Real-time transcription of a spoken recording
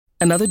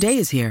Another day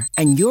is here,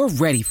 and you're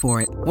ready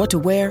for it. What to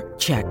wear?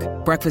 Check.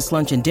 Breakfast,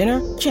 lunch, and dinner?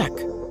 Check.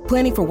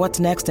 Planning for what's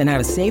next and how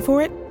to save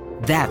for it?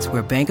 That's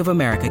where Bank of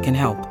America can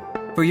help.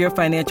 For your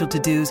financial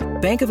to-dos,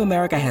 Bank of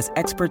America has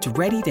experts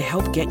ready to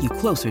help get you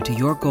closer to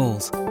your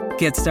goals.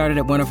 Get started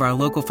at one of our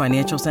local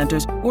financial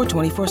centers or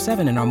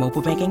 24/7 in our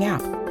mobile banking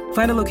app.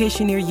 Find a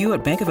location near you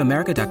at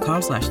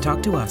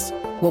bankofamerica.com/talktous.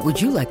 What would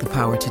you like the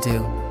power to do?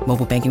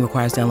 Mobile banking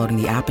requires downloading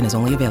the app and is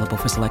only available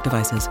for select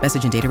devices.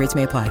 Message and data rates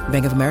may apply.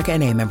 Bank of America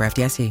N.A., member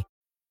FDIC.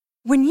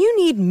 When you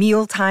need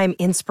mealtime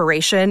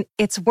inspiration,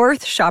 it's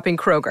worth shopping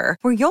Kroger,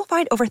 where you'll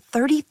find over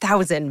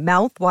 30,000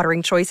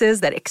 mouth-watering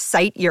choices that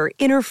excite your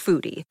inner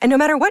foodie. And no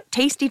matter what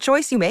tasty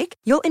choice you make,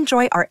 you'll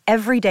enjoy our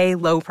everyday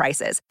low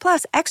prices,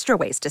 plus extra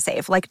ways to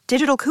save, like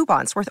digital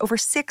coupons worth over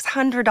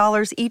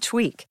 $600 each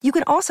week. You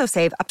can also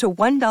save up to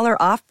 $1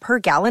 off per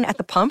gallon at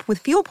the pump with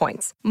fuel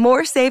points.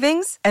 More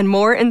savings and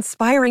more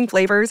inspiring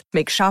flavors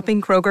make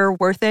shopping Kroger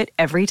worth it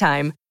every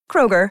time.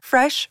 Kroger,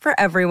 fresh for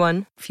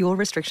everyone. Fuel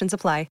restrictions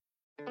apply.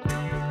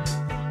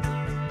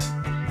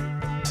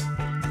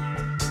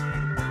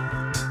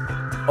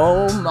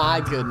 Oh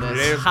my goodness.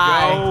 Let's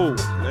Hi. go.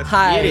 Let's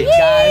Hi, get it.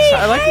 guys.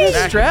 I like this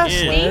Back dress,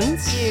 again.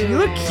 Linz. You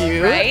look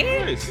cute. Right?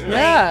 Nice,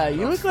 Yeah,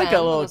 you look like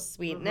a little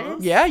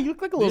sweetness. Yeah, you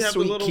look like a Do little you have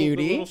sweet the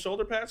cutie. little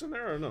shoulder pads in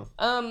there or no?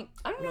 I don't know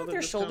if they're they're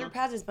just shoulder kinda-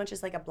 pads as much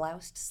as like a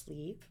bloused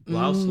sleeve.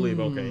 Blouse sleeve.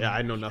 Okay. Yeah,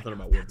 I know nothing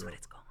about wardrobe.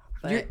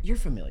 But You're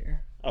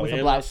familiar Oh, with yeah,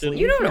 a blouse that's it. sleeve.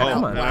 you don't know Oh, what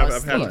come on. blouse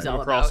I've had sleeves to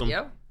all across about, them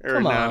yo. every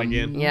Come now on. and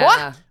again. Yeah.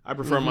 What? I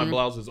prefer my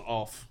blouses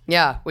off.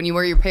 Yeah, when you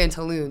wear your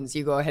pantaloons,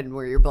 you go ahead and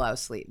wear your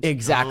blouse sleeves.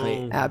 Exactly.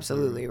 Oh.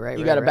 Absolutely, right.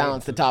 You right, got to right.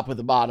 balance the top with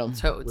the bottom.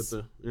 With Totes.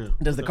 the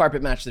Does the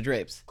carpet match the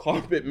drapes?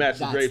 carpet match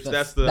the drapes?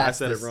 I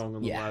said it wrong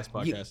on the last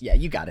podcast. Yeah,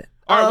 you got it.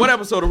 All right, what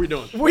episode are we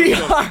doing? What We are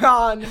doing? are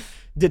on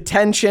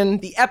Detention.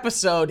 The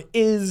episode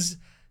is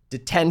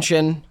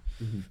Detention.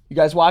 You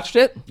guys watched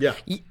it? Yeah.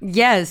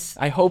 Yes.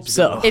 I hope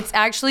so. It's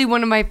actually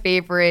one of my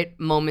favorite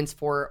moments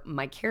for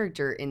my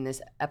character in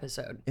this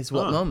episode. It's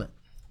what moment?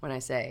 When I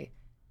say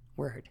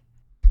word.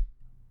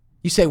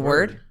 You say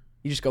word?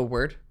 You just go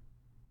word?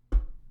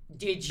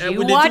 Did And you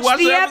did you watch watch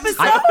the the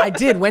episode? episode? I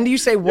did. When do you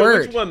say Yeah,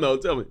 word? which one though?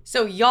 Tell me.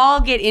 So y'all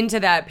get into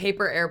that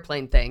paper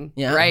airplane thing,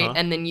 Yeah. right? Uh-huh.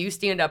 And then you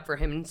stand up for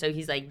him, and so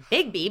he's like,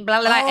 "Big B,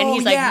 blah blah," blah. and Oh,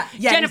 he's like, yeah,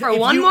 yeah. "Jennifer, If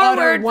one you more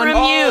utter word one- from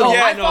Oh, you."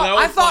 yeah, I no, thought, that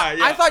was I thought, fire,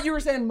 yeah. I thought you were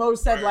saying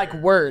Mose said like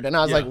word, and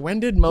I was Yeah. like, when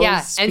did Mose Yeah,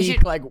 and speak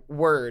she- like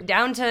word?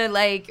 Down to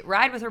like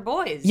ride with her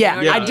boys. Yeah, you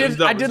know Yeah, what it was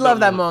dope, I it did was love dope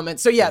that moment. moment.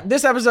 So yeah,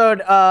 this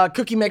episode,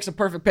 Cookie makes a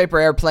perfect paper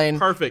airplane.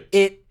 Perfect.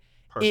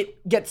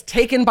 It gets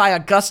taken by a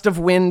gust of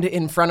wind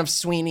in front of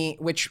Sweeney,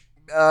 which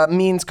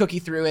means Cookie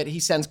threw it. He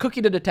sends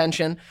Cookie to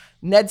detention.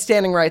 Ned's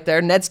standing right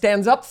there. Ned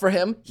stands up for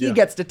him. He Yeah.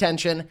 gets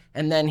detention,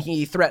 and then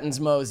he threatens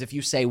Mose, if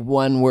you say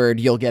one word,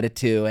 you'll get it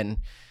too. And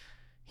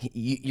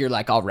you're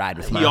like, I'll ride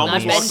with my He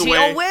almost homies. walked She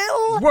away.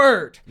 will.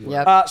 Word.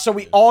 Yep. So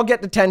we all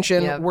get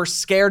detention. Yep. We're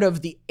scared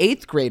of the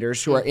 8th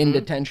graders who are in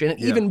detention.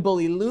 Even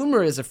Bully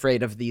Loomer is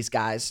afraid of these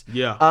guys.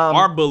 Yeah.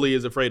 Our bully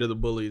is afraid of the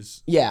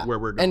bullies. Yeah. Where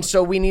we're going. And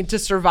so we need to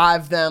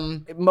survive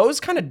them. Mose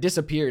kind of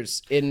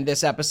disappears in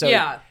this episode.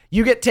 Yeah.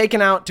 You get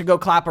taken out to go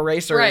clap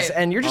erasers, Right.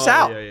 and you're just Oh,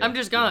 out. yeah, yeah. I'm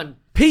just gone.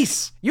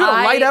 Peace. You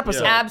had a light I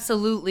episode.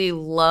 absolutely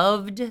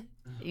loved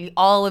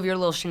all of your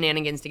little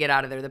shenanigans to get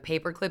out of there. The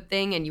paperclip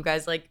thing, and you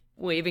guys like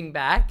waving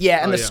back. Yeah,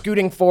 and Oh, the yeah.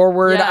 scooting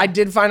forward. Yeah. I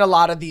did find a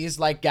lot of these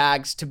like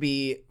gags to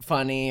be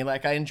funny.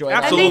 Like I enjoyed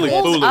And Absolutely they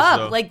hold foolish, up.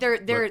 though. Like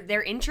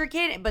they're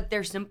intricate, but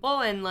they're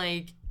simple and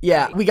like.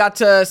 Yeah, we got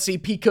to see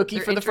P Cookie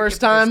they're for the intricate,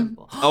 first but they're time.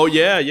 simple. Oh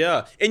yeah,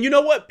 yeah. And you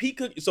know what? P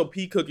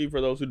Cookie, for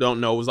those who don't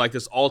know, was like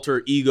this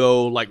alter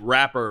ego like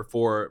rapper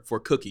for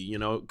Cookie. You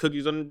know,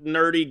 Cookie's a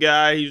nerdy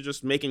guy. He's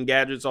just making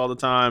gadgets all the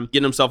time,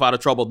 getting himself out of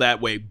trouble that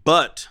way.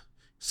 But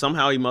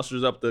somehow he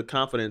musters up the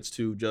confidence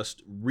to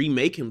just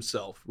remake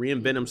himself,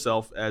 reinvent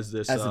himself as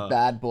this As a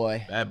bad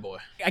boy. bad boy.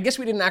 I guess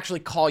we didn't actually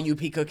call you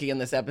P Cookie in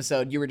this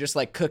episode. You were just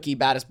like Cookie,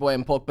 baddest boy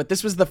in Polk. But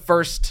this was the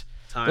first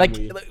Time like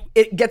we-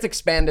 it gets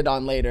expanded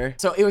on later.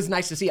 So it was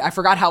nice to see. I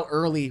forgot how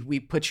early we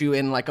put you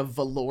in like a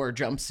velour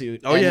jumpsuit.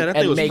 Oh yeah, that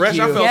thing was make fresh.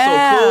 I you- felt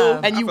Yeah. so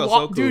cool. And I you felt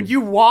walk, so cool. dude.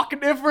 You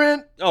walk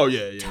different. Oh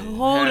yeah, yeah.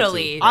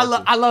 Totally. I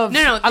love.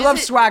 No, I this love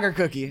is- swagger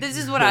Cookie. This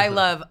is what I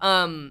love.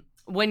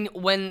 When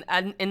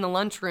in the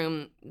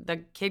lunchroom, the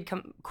kid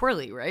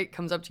Corley, right,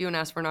 comes up to you and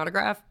asks for an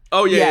autograph,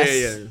 Oh yeah, Yes.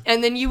 yeah, yeah.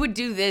 and then you would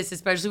do this,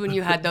 especially when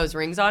you had those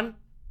rings on.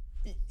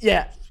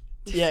 Yeah,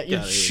 yeah. You Get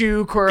outta here.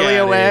 shoo Corley Get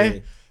outta away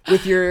here.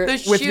 with your The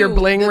with your shoe,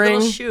 bling the ring.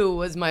 little shoe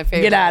was my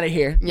favorite. Get out of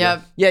here.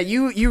 Yep. Yeah,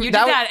 you You did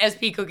that as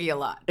P Cookie a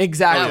lot.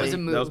 exactly. That was a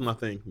move. That was my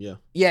thing. Yeah.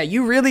 Yeah,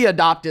 you really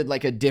adopted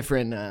like a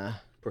different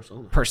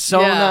Persona.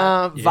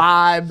 persona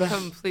vibe.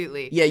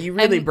 Completely. Yeah, you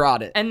really And-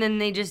 brought it. And then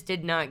they just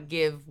did not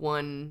give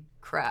one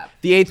crap.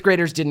 The 8th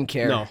graders didn't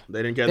care. No,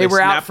 they didn't care. They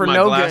were out snapped for my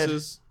no good.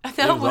 glasses. That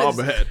it was all was-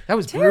 bad. That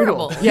was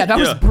Terrible. brutal. Yeah, that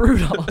was Yeah.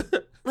 brutal.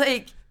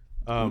 Like,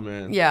 Oh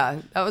man. yeah,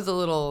 that was a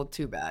little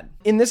too bad.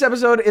 In this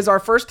episode is our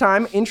first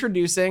time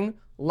introducing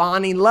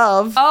Lonnie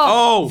Love,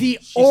 Oh, the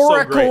she's so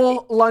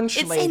Oracle lunch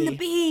It's lady. in the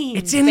beans.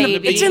 It's in the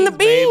baby. it's in the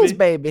beans,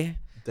 baby.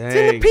 It's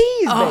in the Dang.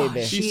 peas, Oh,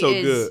 baby. She's she so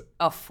is good.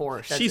 a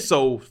force. She's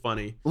so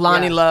funny.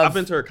 Lonnie Yeah. Love. I've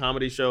been to her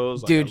comedy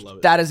shows. Like, Dude, I love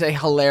it. that is a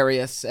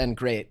hilarious and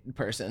great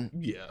person.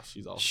 Yeah,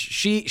 she's awesome.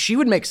 She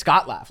would make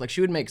Scott laugh. Like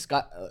she would make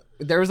Scott.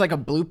 There was like a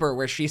blooper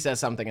where she says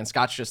something and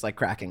Scott's just like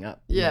cracking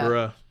up. Yeah.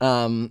 Bruh.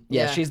 Yeah,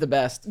 Yeah. she's the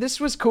best. This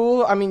was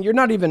cool. I mean, you're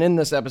not even in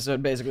this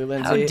episode, basically,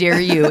 Lindsay. How dare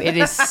you? It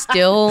is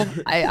still.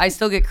 I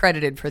still get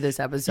credited for this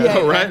episode. Yeah.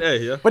 Oh, right? Hey,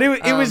 yeah. But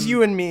it was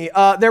you and me.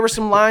 There were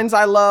some lines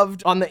I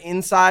loved. On the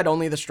inside,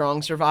 only the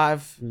strong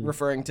survive,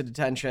 referring to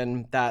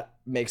detention. That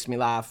makes me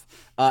laugh.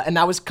 And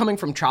that was coming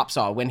from Chop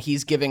Saw when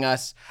he's giving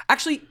us.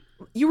 Actually,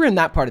 you were in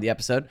that part of the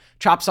episode.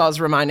 Chop Saw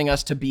is reminding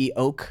us to be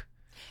oak.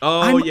 Oh,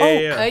 I'm yeah,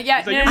 oak. yeah. Yeah,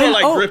 It's like, no, you're no, more no.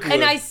 like Oh, Driftwood.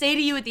 And I say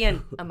to you at the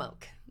end, I'm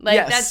oak. Like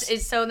Yes.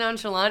 it's so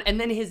nonchalant. And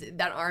then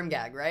that arm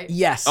gag, right?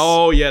 Yes.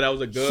 Oh, yeah, that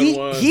was a good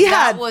one. He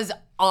That had. was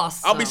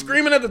awesome. I'll be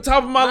screaming at the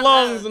top of my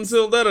lungs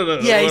until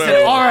da-da-da. Yeah, he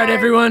said, "All right,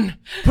 everyone,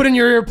 put in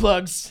your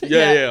earplugs."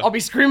 Yeah. I'll be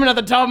screaming at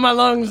the top of my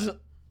lungs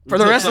for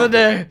the Until rest of the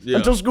day something. Yeah.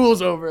 until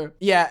school's over.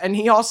 Yeah, and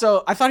he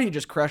also, I thought he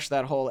just crushed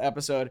that whole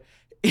episode.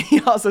 He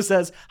also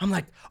says, "I'm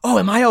like, oh,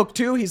 am I oak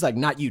too?" He's like,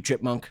 "Not you,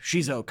 Chipmunk.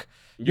 She's oak.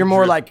 You're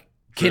more drift- like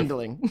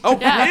kindling." Oh,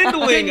 Yeah.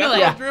 kindling. I Kindling.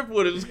 thought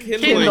Driftwood. It was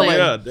kindling. Kindling.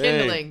 Yeah, dang.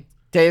 Kindling.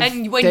 Dave,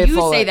 And when Dave you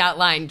Follett. say that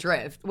line,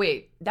 drift.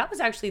 Wait, that was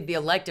actually the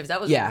electives.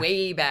 That was Yeah.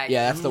 way back.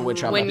 Yeah, that's the wood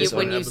shop when you episode.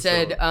 when you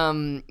Episode.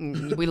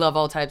 said we love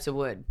all types of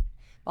wood.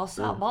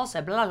 Balsa,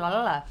 balsa, blah blah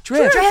blah blah.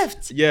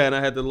 Drift. Yeah, and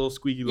I had the little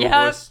squeaky little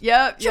Yep, voice.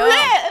 yep, yep.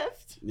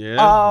 Drift.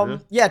 Yeah.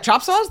 Yeah,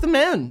 Chop Saw is the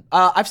man.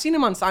 I've seen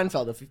him on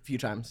Seinfeld a few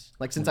times.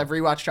 Like since I've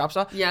rewatched Chop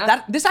Saw.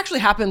 Yeah. This actually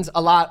happens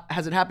a lot.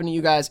 Has it happened to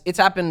you guys? It's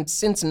happened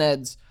since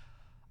Ned's.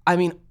 I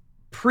mean,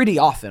 pretty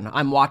often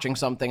I'm watching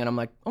something and I'm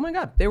like, oh my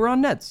God, they were on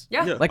Ned's.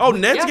 Yeah. Yeah. Like, oh,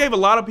 Ned's yeah. gave a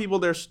lot of people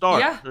their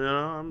start. Yeah. You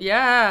know?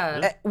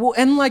 Yeah. Well,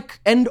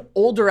 and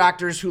older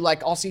actors who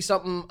like, I'll see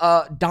something.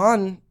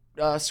 Don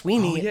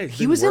Sweeney, Oh, yeah, he's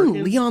he been was working.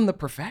 in Leon the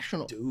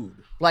Professional. Dude.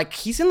 Like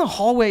he's in the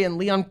hallway in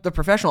Leon the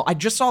Professional. I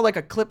just saw like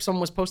a clip someone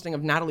was posting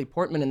of Natalie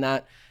Portman in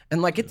that,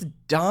 and like it's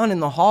Don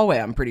in the hallway.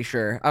 I'm pretty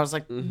sure. I was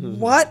like,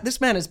 what?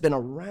 This man has been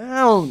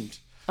around.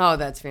 Oh,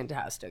 that's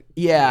fantastic.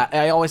 Yeah,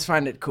 I always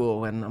find it cool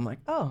when I'm like,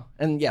 oh,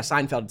 and yeah,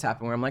 Seinfeld it's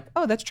happened where I'm like,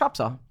 oh, that's Chop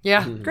Saw.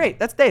 Yeah. Great,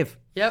 that's Dave.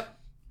 Yep.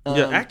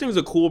 Yeah, acting is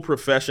a cool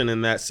profession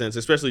in that sense,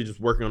 especially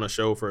just working on a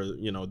show for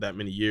that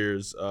many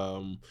years,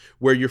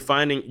 where you're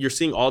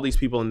seeing all these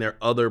people in their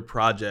other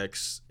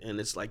projects, and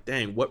it's like,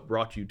 dang, what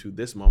brought you to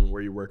this moment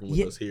where you're working with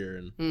us here?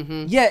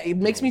 And Yeah, it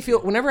makes me feel.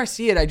 Whenever I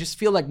see it, I just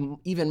feel like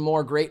even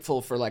more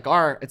grateful for like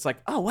It's like,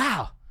 oh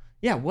wow,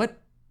 yeah, what.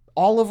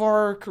 All of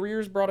our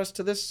careers brought us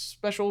to this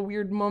special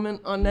weird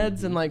moment on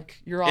Ned's, and like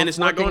you're all and it's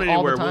not going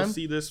all the anywhere. time. We'll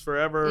see this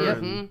forever, Yep.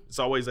 and it's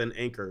always an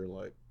anchor,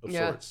 like of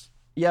Yeah. sorts.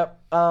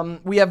 Yep.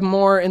 We have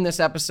more in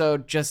this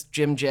episode. Just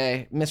Jim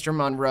J, Mr.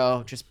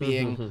 Monroe, just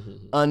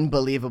being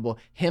unbelievable.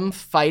 Him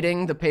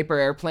fighting the paper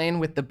airplane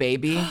with the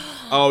baby,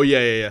 Oh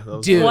yeah. That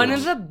was Dude. cool. One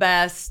of the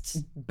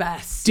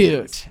best.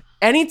 dude.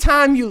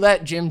 Anytime you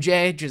let Jim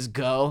J just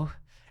go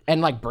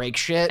and like break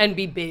shit And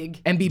be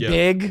big. and be Yeah,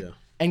 big. yeah.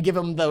 And give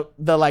him the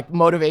like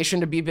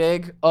motivation to be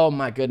big. Oh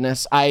my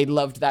goodness, I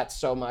loved that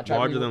so much.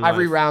 Larger than I life.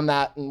 rewound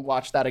that and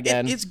watched that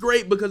again. It's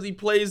great because he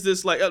plays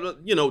this like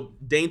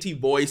dainty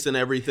voice and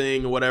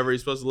everything or whatever. He's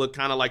supposed to look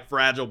kind of like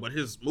fragile, but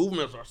his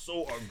movements are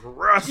so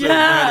aggressive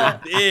Yeah.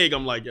 and big.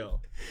 I'm like,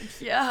 yo,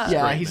 Yeah.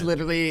 yeah, great, he's man.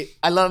 literally.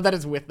 I love that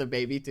it's with the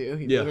baby too.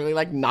 He's Yeah. literally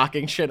like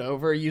knocking shit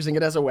over, using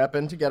it as a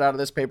weapon to get out of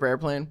this paper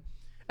airplane.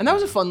 And that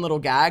was a fun little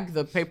gag,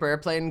 the paper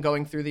airplane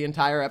going through the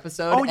entire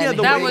episode. Oh, yeah, and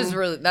the That hitting- was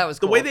the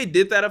cool. way they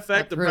did that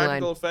effect, the through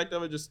practical line. effect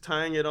of it, just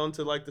tying it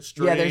onto like the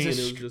string, Yeah, there's a and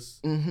it was str-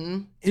 just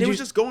Mhm. it was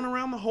just going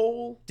around the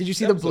whole. Did you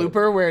see episode. the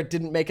blooper where it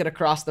didn't make it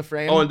across the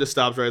frame? Oh, and just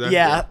stops right there.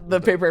 yeah,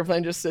 the paper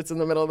airplane just sits in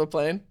the middle of the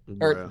plane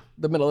or Bruh.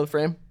 the middle of the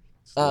frame.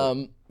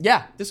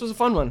 Yeah, this was a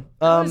fun one.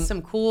 That was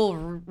some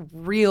cool,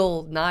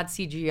 real, not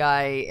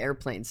CGI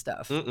airplane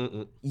stuff.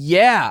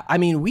 Yeah, I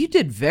mean, we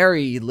did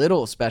very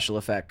little special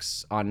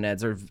effects on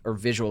Ned's or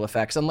visual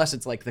effects, unless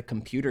it's like the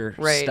computer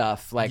Right.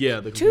 stuff. Like, Yeah,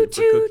 the Toot,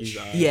 for toot. cookies.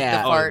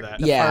 Yeah. The oh, fart. that.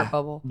 The yeah, fart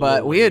bubble.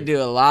 but we would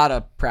do a lot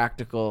of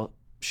practical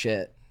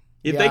shit.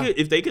 If Yeah.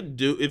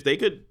 they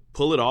could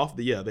pull it off,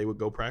 they would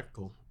go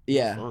practical. It was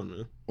Yeah. fun,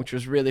 man. Which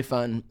was really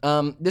fun.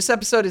 This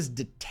episode is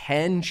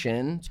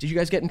Detention. Did you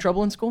guys get in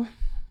trouble in school?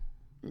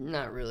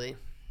 Not really.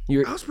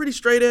 I was pretty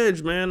straight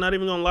edge, man. Not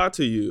even gonna lie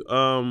to you.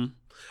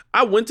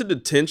 I went to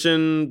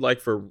detention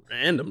like for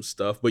random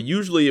stuff, but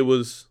usually it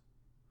was.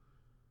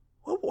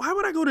 Well, why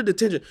would I go to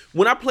detention?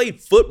 When I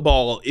played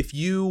football, if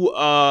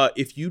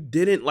you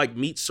didn't like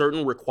meet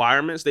certain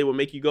requirements, they would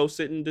make you go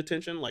sit in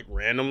detention like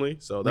randomly.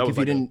 So that Like was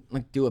if you like didn't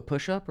like do a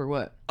push up or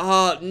what?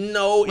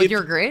 no. With if-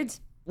 your grades?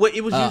 Well,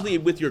 it was usually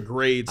with your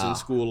grades in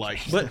school, like,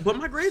 but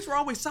my grades were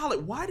always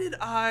solid. Why did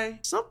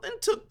something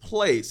took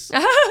place.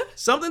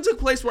 Something took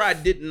place where I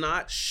didn't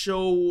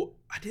show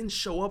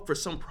up for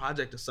some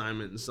project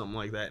assignment and something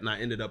like that, and I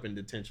ended up in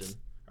detention.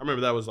 I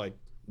remember that was like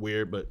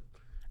weird, but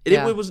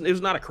it was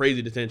not a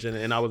crazy detention,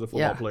 and I was a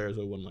football player,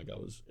 so it wasn't like I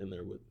was in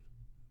there with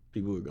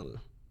people who were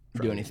gonna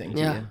try Do to anything?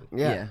 Yeah, To you.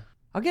 yeah.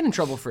 I'll get in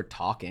trouble for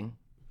talking.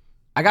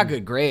 I got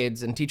good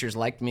grades, and teachers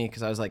liked me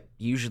because I was like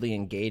usually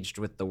engaged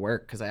with the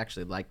work because I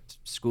actually liked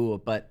school.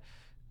 But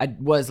I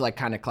was like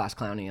kind of class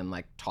clowny and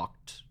like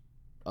talked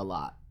a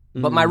lot.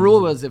 But my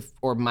rule was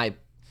my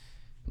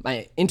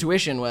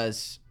intuition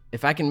was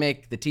if I can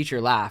make the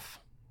teacher laugh,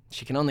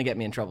 she can only get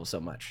me in trouble so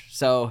much.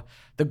 So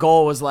the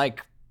goal was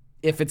like,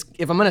 if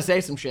I'm gonna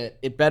say some shit,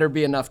 it better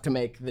be enough to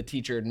make the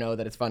teacher know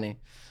that it's funny.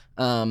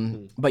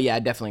 But yeah, I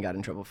definitely got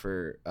in trouble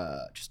for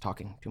just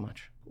talking too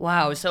much.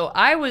 Wow. So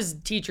I was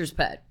teacher's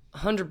pet.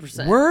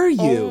 100%. Were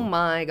you? Oh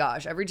my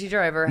gosh. Every teacher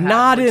I ever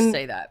had would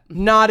say that.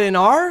 Not in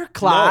our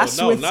class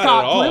No, with not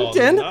Scott at all.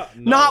 Plimpton. No.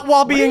 Not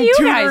while being you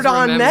tutored guys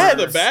on remember? Ned.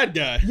 You're the bad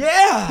guy.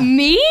 Yeah.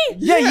 Me?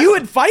 Yeah, you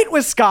would fight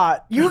with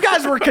Scott. You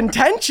guys were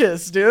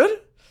contentious, dude.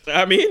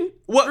 I mean,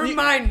 what?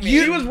 Remind me.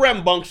 She was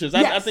rambunctious.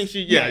 I Yes. think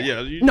she.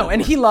 Yeah. No,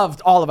 and he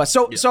loved all of us.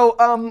 So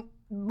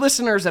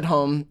listeners at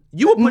home,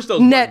 You would push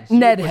those Ned buttons. You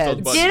would push those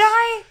heads. buttons. Did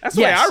I? That's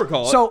the way I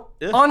recall it. So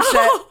Yeah.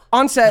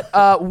 on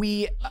set,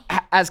 we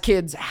as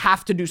kids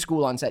have to do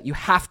school on set. You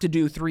have to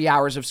do 3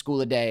 hours of school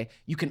a day.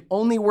 You can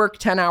only work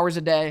 10 hours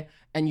a day,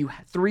 and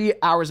 3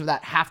 hours of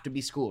that have to be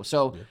school.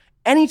 So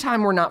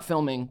anytime we're not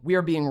filming, we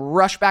are being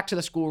rushed back to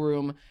the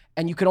schoolroom,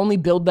 and you could only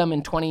build them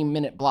in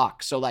 20-minute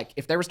blocks. So like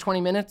if there was 20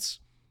 minutes,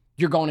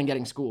 you're going and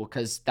getting school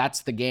because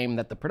that's the game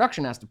that the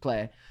production has to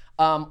play.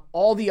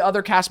 All the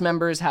other cast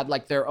members had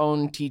like their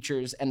own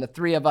teachers, and the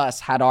three of us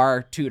had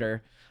our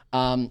tutor.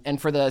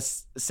 And for the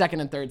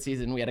second and third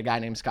season, we had a guy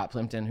named Scott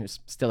Plimpton, who's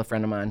still a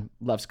friend of mine.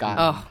 Love Scott.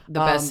 Oh, the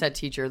best set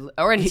teacher.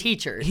 Or in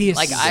teachers. he is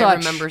like, I such-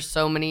 remember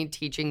so many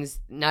teachings,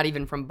 not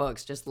even from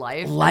books, just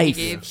life. that Life.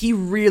 He gave. He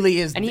really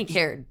is. And he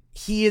cared.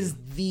 He is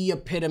the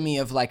epitome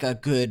of like a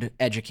good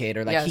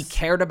educator. Like he Yes.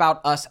 cared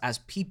about us as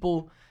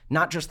people,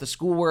 not just the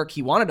schoolwork.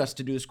 He wanted us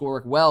to do the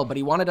schoolwork well, but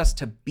he wanted us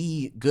to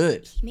be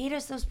good. He made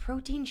us those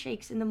protein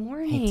shakes in the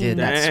morning. He did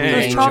that, Dang. sweet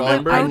Those angel. chocolate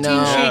Remember? protein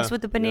I know. shakes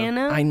with the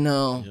banana. I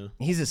know.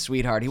 He's a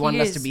sweetheart. He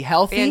wanted us to is be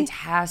healthy.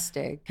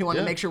 Fantastic. He wanted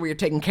to make sure we were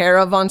taken care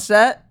of on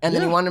set, and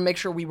then he wanted to make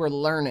sure we were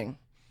learning.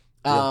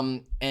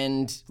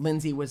 And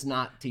Lindsay was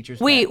not teacher's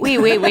pet. Wait.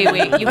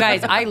 You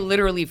guys, I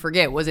literally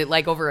forget. Was it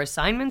like over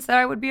assignments that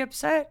I would be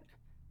upset?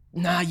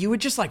 Nah, you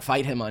would just like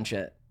fight him on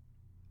shit.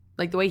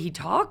 Like the way he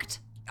talked?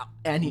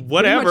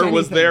 Whatever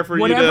was there for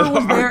you to whatever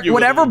was there, argue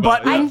with whatever him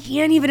about, button. I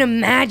can't even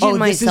imagine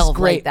This is myself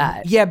great. like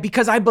that. Yeah,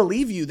 because I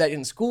believe you that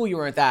in school you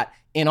weren't that.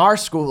 In our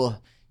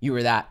school, you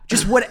were that.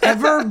 Just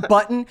whatever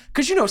button.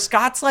 Because you know,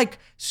 Scott's like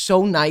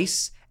so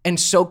nice and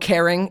so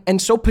caring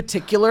and so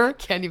particular.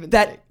 Can't even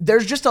that say.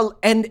 there's just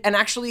and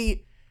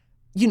actually,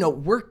 you know,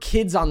 we're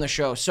kids on the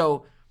show,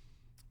 so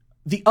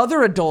the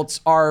other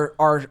adults are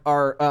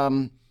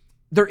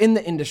they're in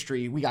the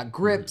industry. We got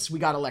grips, we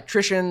got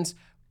electricians,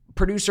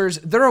 producers.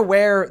 They're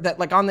aware that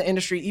like on the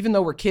industry, even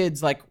though we're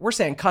kids, like we're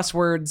saying cuss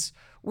words.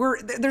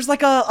 There's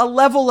like a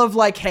level of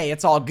like, hey,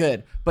 it's all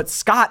good. But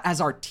Scott,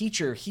 as our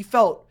teacher, he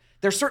felt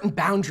there's certain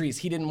boundaries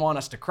he didn't want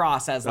us to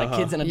cross as like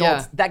kids and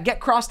adults that get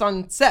crossed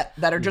on set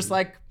that are just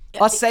like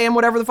us saying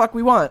whatever the fuck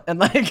we want. And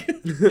like,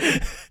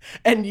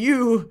 and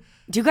you...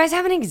 Do you guys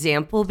have an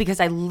example? Because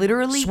I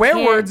literally Swear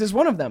can't. words is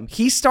one of them.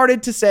 He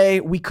started to say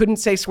we couldn't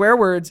say swear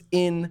words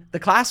in the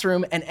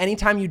classroom, and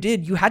anytime you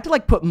did, you had to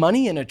like put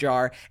money in a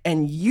jar,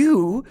 and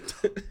you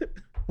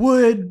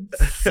would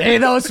say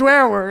those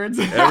swear words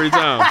every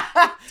time.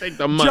 Take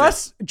the money.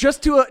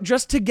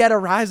 just to get a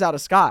rise out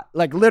of Scott.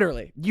 Like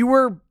literally, you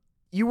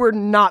were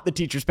not the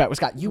teacher's pet with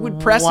Scott. You would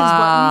press his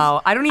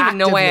buttons. I don't even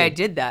know why I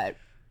actively. did that.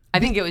 I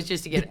think it was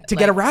just to get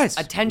get a rise.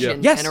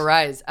 attention, Yeah. Yes. and a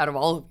rise out of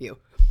all of you.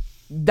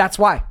 That's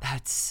why.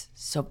 That's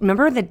so.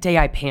 Remember the day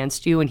I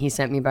pantsed you and he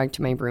sent me back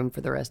to my room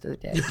for the rest of the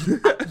day?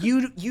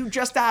 You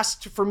just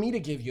asked for me to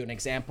give you an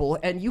example,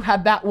 and you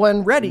had that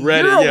one ready.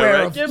 Ready, You're yeah, aware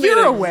right. of. Give me You're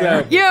an aware.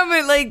 example. Yeah,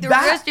 but like the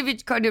That- rest of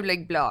it's kind of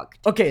like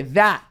blocked. Okay,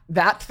 that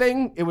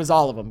thing, it was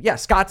all of them. Yeah,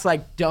 Scott's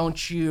like,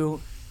 don't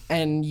you,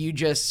 and you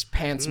just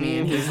pants me,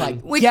 and he's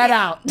like, Which- get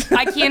out.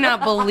 I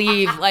cannot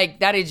believe like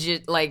that is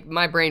just like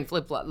my brain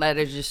flip flop. That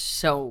is just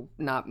so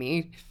not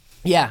me.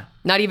 Yeah.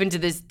 Not even to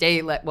this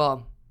day. Like,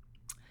 well,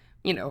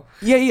 you know.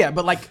 Yeah,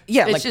 but like,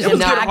 yeah, It's like just it was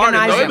not- good-hearted, though.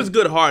 antagonizing, It was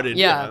good-hearted.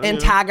 Yeah.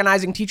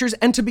 antagonizing teachers,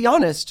 and to be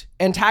honest,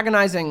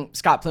 antagonizing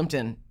Scott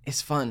Plimpton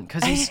is fun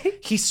because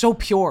he's so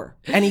pure,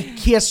 and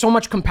he has so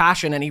much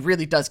compassion, and he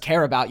really does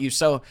care about you.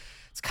 So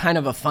it's kind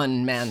of a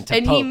fun man to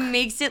And poke. he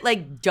makes it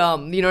like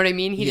dumb. You know what I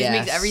mean? He just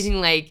makes Yes.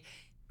 everything like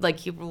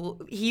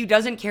he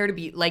doesn't care to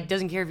be like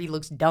doesn't care if he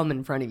looks dumb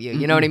in front of you.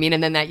 You know what I mean?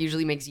 And then that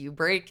usually makes you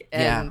break.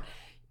 And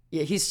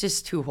yeah, he's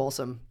just too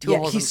wholesome. Too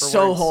wholesome. He's for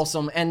so words.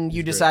 wholesome, and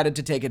you decided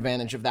to take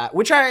advantage of that,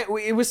 which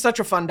it was such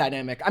a fun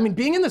dynamic. I mean,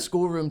 being in the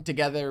schoolroom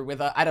together with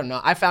I don't know,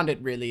 I found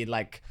it really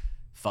like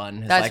fun.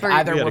 It's That's like very-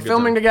 either We had a we're good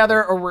filming time.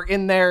 together or we're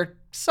in there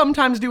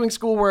sometimes doing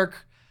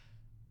schoolwork,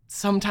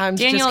 sometimes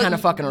Daniel, just kind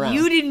of fucking around.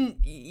 You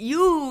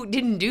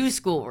didn't do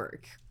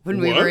schoolwork when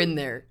we What? were in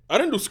there. I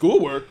didn't do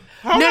schoolwork.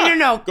 How No.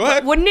 not? Go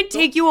ahead. Wouldn't it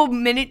take you a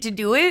minute to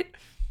do it?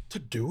 To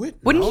do it?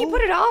 Wouldn't No. he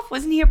put it off?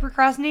 Wasn't he a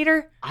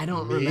procrastinator? I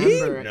don't Me?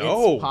 remember.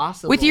 No. It's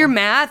possible. With your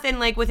math and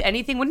like with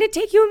anything, wouldn't it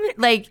take you a minute?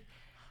 Like,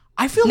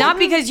 I feel Not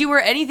like because you were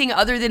anything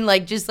other than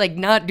like just like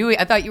not doing.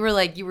 I thought you were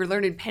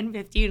learning Pen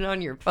 15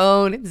 on your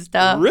phone and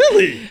stuff.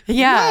 Really?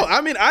 Yeah. No,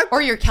 I mean,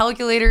 Or your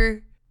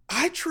calculator.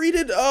 I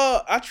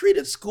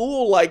treated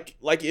school like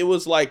it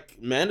was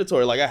like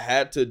mandatory. Like I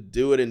had to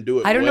do it and do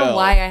it. I don't know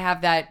why I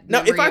have that. Now,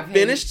 if memory I of him.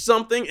 finished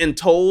something and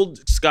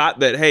told Scott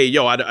that, hey,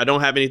 yo, I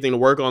don't have anything to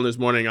work on this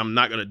morning, I'm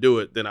not gonna do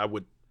it, then I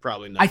would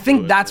probably not. I think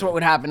do it, that's yeah. what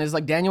would happen is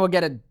like Daniel would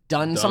get it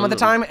done some of the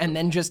time and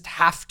then just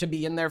have to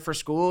be in there for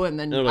school. And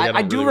then Oh, like,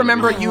 I do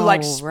remember you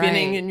like Oh,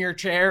 spinning right. in your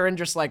chair and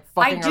just like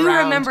I fucking do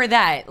around. remember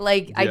that.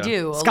 Like I Yeah.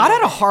 do. Scott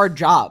had a hard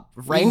job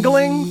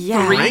wrangling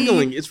Yeah. three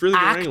Wrangling, it's really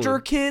actor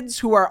wrangling. kids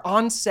who are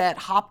on set,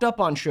 hopped up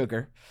on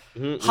sugar,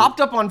 Mm-hmm.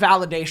 hopped up on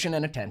validation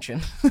and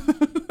attention,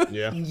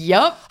 Yeah.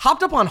 Yep.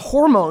 hopped up on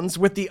hormones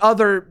with the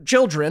other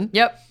children.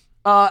 Yep.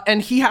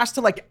 And he has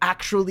to like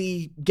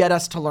actually get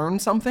us to learn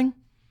something.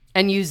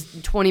 And use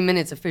 20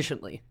 minutes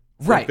efficiently.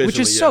 Right, which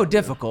is Efficiently, so yeah.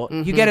 difficult.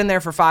 You get in there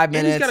for 5 And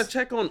minutes. he's got to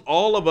check on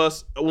all of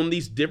us on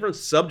these different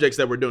subjects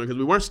that we're doing because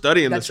we weren't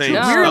studying That's the same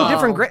true. stuff. We're in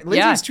different grades.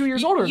 Lindsay's 2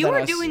 years older You than were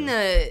us. doing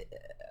the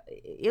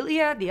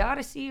Iliad, the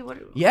Odyssey. What?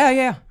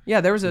 Yeah.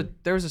 There was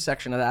a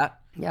section of that.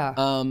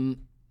 Yeah.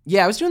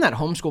 Yeah, I was doing that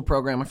homeschool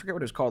program. I forget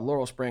what it was called,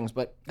 Laurel Springs,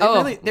 but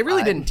they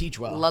really didn't teach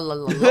well. La, la,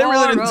 la, They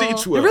really didn't Laurel.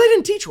 teach They well. really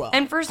didn't teach well.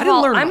 And first I of didn't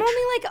all, learn I'm much.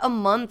 only like a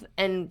month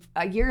and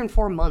a year and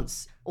 4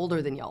 months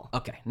older than y'all.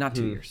 Okay, not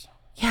 2 years.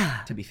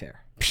 Yeah. To be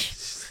fair,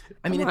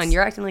 I mean, Come on,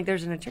 you're acting like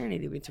there's an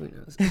eternity between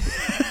us.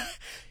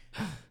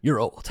 you're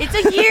old. It's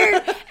a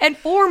year and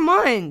 4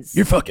 months.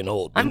 You're fucking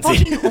old. I'm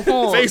Lindsay. fucking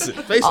old. Face it,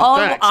 facts.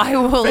 I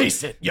will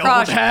Face it, you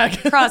cross, old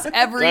hag. cross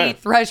every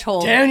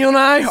threshold. Daniel and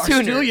I are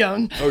Sooner. still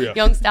young. Oh yeah.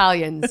 Young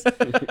stallions.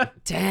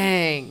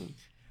 Dang.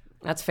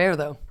 That's fair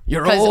though.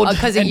 You're old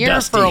Because a and year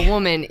dusty. for a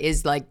woman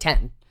is like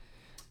 10.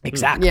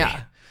 Exactly.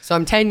 Yeah. So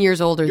I'm 10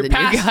 years older than you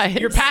guys.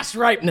 You're past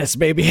ripeness,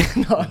 baby.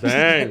 No.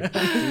 Dang.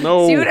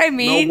 No. See what I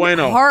mean? No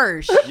bueno.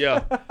 Harsh.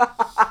 Yeah.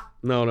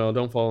 No,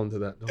 don't fall into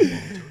that. Don't fall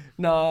into it.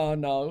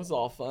 No, it was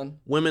all fun.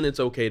 Women, it's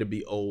okay to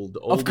be old.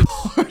 Of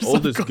course.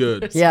 Old is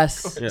good.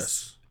 Yes.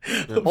 Yes.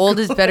 Old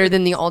is better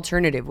than the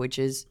alternative, which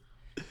is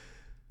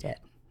dead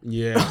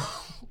Yeah.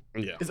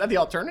 Yeah. Is that the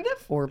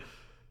alternative? or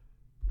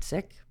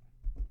sick.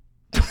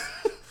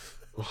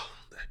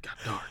 That got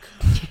dark.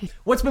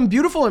 What's been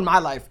beautiful in my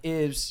life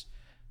is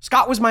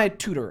Scott was my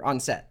tutor on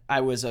set.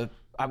 I was a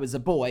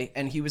boy,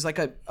 and he was like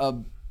a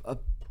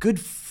good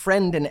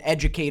friend and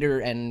educator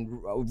and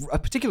a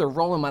particular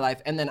role in my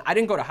life. And then I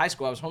didn't go to high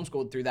school. I was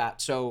homeschooled through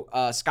that. So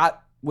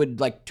Scott would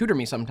like tutor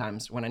me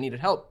sometimes when I needed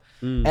help.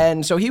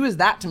 And so he was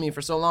that to me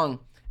for so long.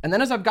 And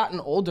then as I've gotten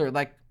older,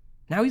 like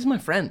now he's my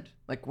friend.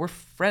 Like we're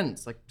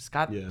friends. Like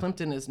Scott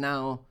Plimpton is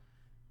now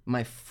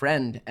my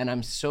friend. And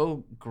I'm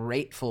so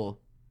grateful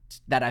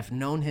that I've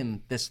known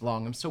him this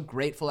long. I'm so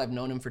grateful I've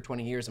known him for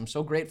 20 years. I'm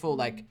so grateful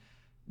like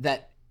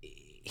that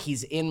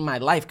he's in my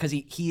life because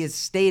he has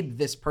stayed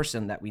this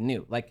person that we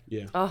knew. Like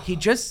he's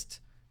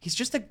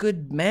just a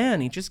good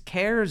man. He just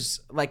cares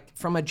like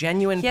from a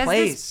genuine He has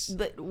place.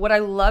 but what I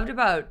loved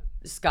about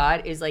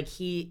Scott is like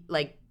he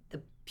like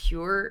the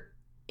pure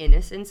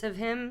innocence of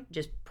him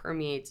just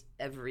permeates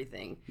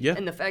everything. Yeah.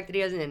 And the fact that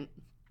he hasn't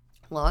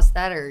lost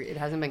that or it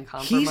hasn't been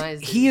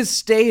compromised. He has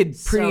stayed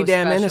pretty so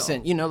damn special.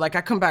 innocent. You know, like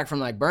I come back from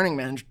like Burning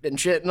Man and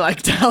shit and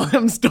like tell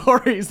him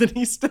stories and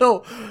he's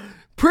still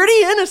pretty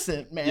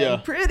innocent, man. Yeah.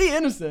 Pretty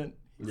innocent.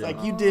 It's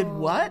like, you did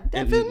what,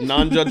 And Devin?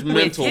 non-judgmental.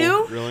 With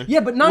who? Really? Yeah,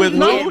 but With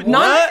who?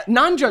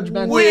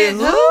 non-judgmental. With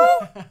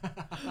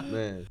who?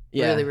 Man.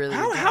 Yeah. Really, really.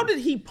 How did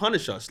he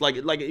punish us? Like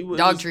it was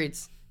Dog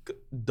treats.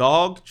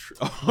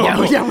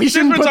 Yeah, we Since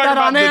shouldn't we're put talking that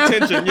on about air.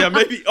 Detention. Yeah,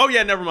 maybe. Oh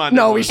yeah, never mind.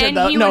 No, never we mind. should-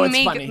 And he no, would it's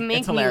make funny. make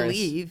It's me hilarious.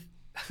 leave.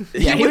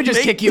 Yeah, he would just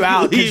make kick you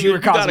out because leave. you were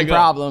You gotta causing go.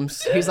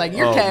 problems. He's like,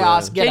 you're Oh,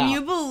 chaos, man. get Can out.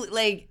 you believe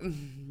like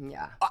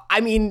yeah.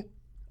 I mean,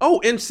 Oh,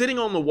 and sitting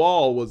on the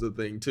wall was a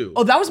thing too.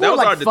 Oh, that was more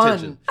like our fun.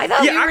 detention. I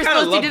thought Yeah, we I were kinda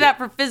supposed to loved do it. that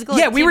for physical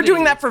yeah, we were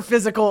doing that activity. for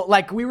physical,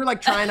 like we were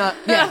like trying to,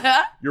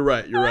 yeah. You're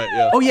right.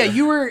 Yeah. Oh yeah,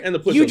 you were, And the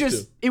you push-ups,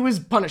 just, too. it was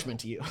punishment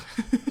to you.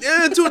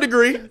 Yeah, to a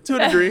degree.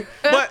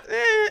 But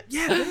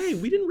yeah, hey,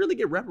 we didn't really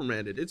get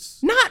reprimanded.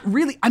 It's Not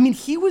really. I mean,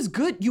 he was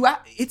good.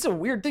 It's a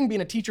weird thing being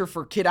a teacher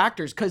for kid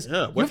actors because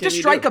Yeah, you what have to can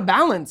you strike do? a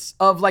balance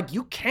of like,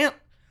 you can't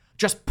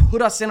just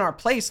put us in our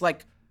place.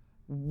 Like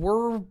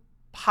we're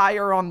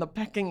higher on the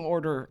pecking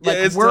order. Like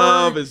it's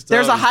tough, it's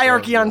there's a tough, it's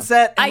hierarchy tough, on yeah.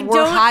 set and I we're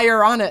don't-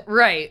 higher on it.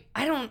 Right.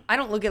 I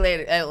don't look at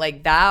it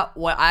like that.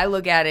 What I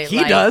look at it He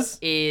like does.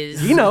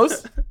 is He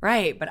knows.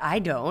 right, but I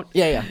don't.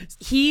 Yeah.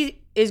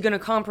 He is going to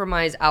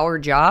compromise our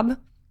job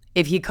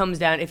if he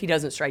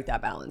doesn't strike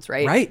that balance,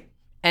 right? Right.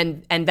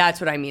 And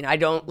that's what I mean. I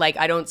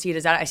don't see it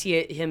as that. I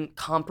see him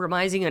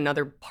compromising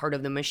another part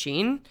of the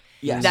machine.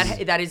 Yes.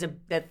 That is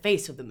that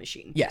face of the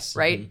machine. Yes.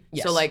 Right?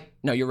 Yes. So like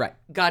No, you're right.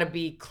 got to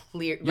be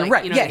clear. You're like,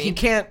 right. You know Yeah, what I he mean?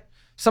 can't.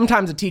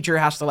 Sometimes a teacher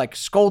has to like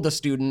scold a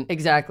student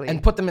Exactly.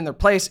 and put them in their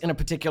place in a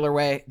particular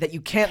way that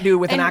you can't do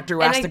with an And- actor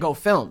who and has to go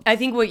film. I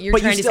think what you're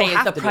But you trying to still say is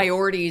have the to do it.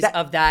 priorities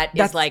of that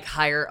that's- is like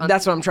higher.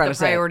 that's what I'm trying the to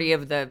say. The priority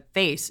of the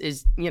face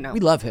is, We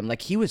love him.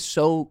 Like he was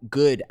so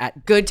good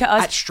at good to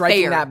us. at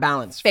striking fair. that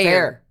balance.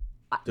 Fair.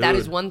 That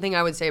is one thing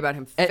I would say about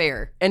him.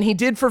 Fair. And he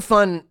did for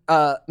fun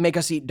make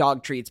us eat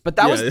dog treats, but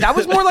that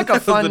was more like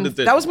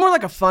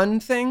a fun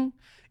thing.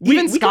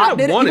 Even Scott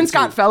did it. Even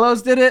Scott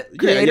Fellows did it.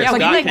 Creative. Yeah,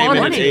 like, Scott he came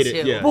in and ate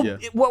it. Well,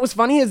 what was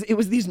funny is it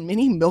was these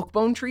mini milk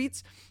bone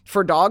treats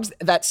for dogs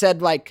that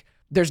said like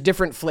there's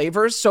different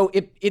flavors. So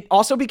it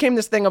also became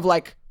this thing of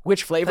like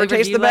which flavor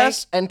tastes the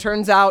best, and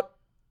turns out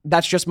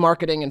that's just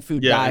marketing and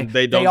food guy.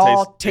 They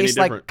all taste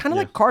like kind of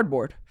like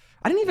cardboard.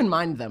 I didn't even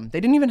mind them. They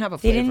didn't even have a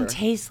flavor. They didn't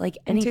taste like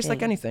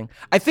anything.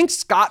 I think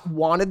Scott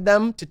wanted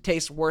them to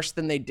taste worse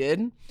than they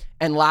did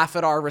and laugh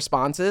at our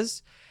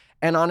responses.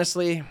 And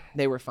honestly,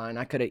 they were fine.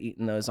 I could have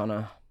eaten those on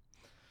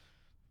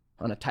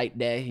a tight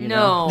day. You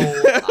know?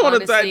 On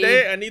a tight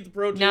day, I need the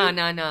protein.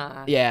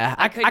 No. Yeah,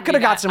 I could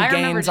have got some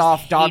gains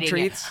off dog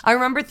treats. I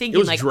remember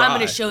thinking like, dry. I'm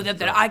going to show them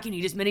that I can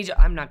eat as many.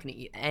 I'm not going to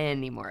eat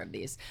any more of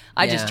these.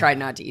 I just tried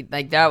not to eat.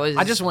 Like that was.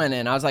 I just went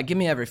in. I was like, give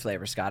me every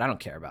flavor, Scott. I don't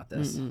care about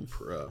this.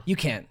 Bro. You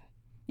can't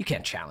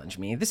challenge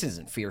me. This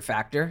isn't Fear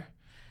Factor.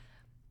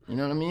 You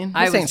know what I mean?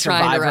 I This was ain't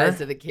trying Survivor. to rise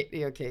to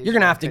the occasion. You're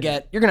gonna have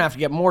to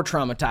get more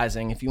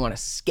traumatizing if you want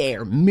to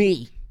scare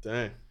me.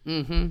 Dang.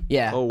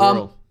 Yeah. Oh,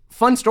 world.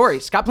 Fun story.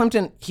 Scott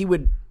Plimpton, he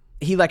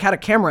like had a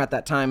camera at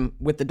that time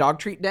with the dog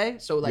treat day.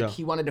 So like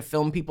he wanted to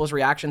film people's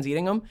reactions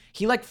eating them.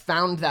 He like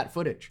found that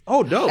footage.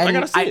 Oh, dope. And I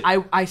gotta see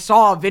it. I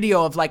saw a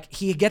video of like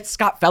he gets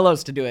Scott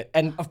Fellows to do it.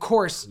 And of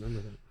course,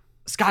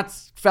 Scott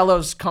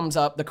Fellows comes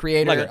up, the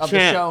creator Like a of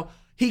champ. the show.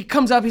 He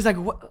comes up, he's like,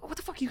 what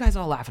the fuck are you guys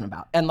all laughing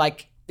about? And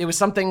like it was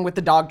something with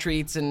the dog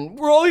treats and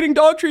we're all eating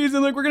dog treats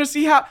and like we're gonna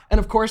see how. And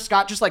of course,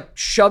 Scott just like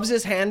shoves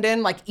his hand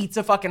in, like eats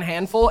a fucking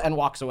handful and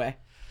walks away.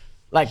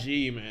 Like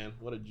G, man.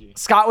 What a G.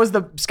 Scott Mic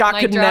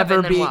could drop never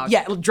and then be. walk.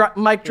 Yeah,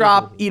 mic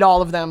drop, eat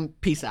all of them,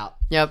 peace out.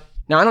 Yep.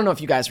 Now I don't know if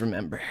you guys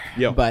remember,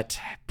 but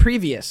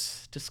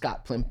previous to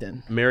Scott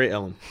Plimpton, Mary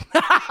Ellen.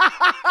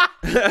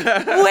 Wait.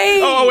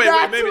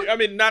 Wait. Maybe. I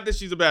mean, not that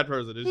she's a bad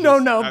person. It's No,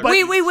 just, no, but-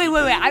 Wait.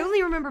 I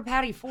only remember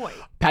Patty Foy.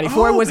 Patty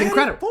Foy was Patty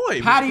incredible. Foy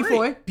was Patty great.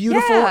 Foy,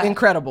 beautiful, Yeah.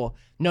 incredible.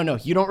 No,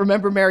 you don't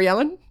remember Mary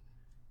Ellen?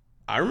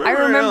 I remember. I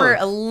remember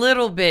Ellen. a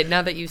little bit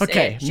now that you say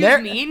Okay, it. She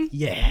was mean.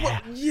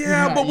 Yeah.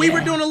 Yeah, but we were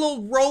doing a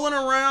little rolling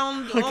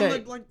around. Okay.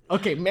 On the, like,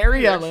 Okay,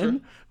 Mary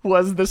Ellen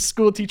was the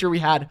school teacher we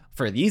had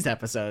for these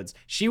episodes.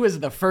 She was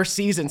the first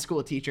season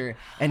school teacher,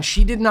 and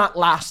she did not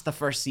last the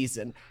first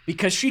season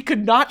because she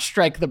could not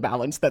strike the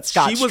balance that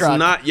Scott she was struck.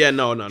 not. Yeah,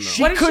 no.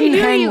 She What did she couldn't do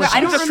to hang you? with I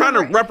She don't was just trying to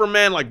remember.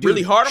 reprimand like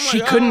really hard. I'm She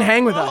like, couldn't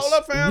hang with us. Hold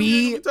up, fam.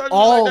 We You talking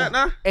all like that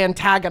now?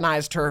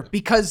 antagonized her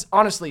because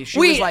honestly, she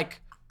was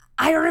like,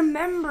 I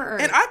remember.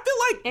 And I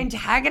feel like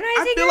antagonizing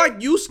I feel her?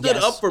 like you stood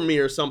Yes. up for me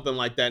or something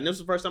like that. And this was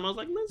the first time I was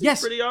like, this is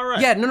pretty all right.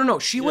 Yeah, no.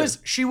 She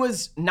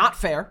was not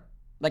fair,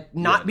 like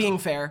not being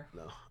fair,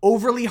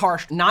 overly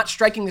harsh, not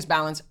striking this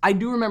balance. I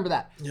do remember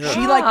that. Yeah.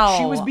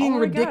 She was being Oh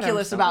my God, I'm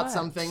ridiculous so about glad.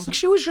 something.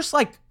 She was just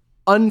like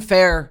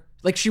unfair,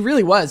 like she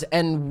really was,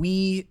 and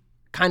we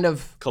kind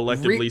of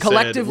Collectively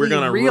said, "We're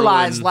gonna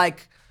realized ruin-"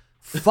 like,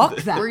 fuck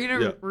that. We're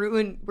gonna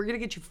We're gonna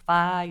get you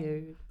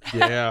fired.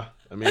 Yeah.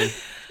 I mean,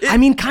 I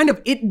mean, kind of.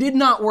 It did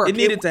not work. It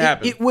needed to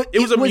happen. It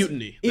was a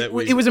mutiny that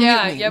we- It was a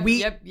Yeah,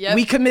 mutiny. yep.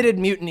 We committed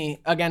mutiny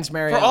against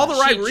Mary for Ellen. all the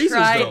right She reasons,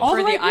 tried though. All for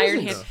the the right Iron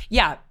reasons, Hand.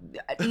 Yeah,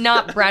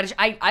 not bratish.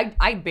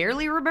 I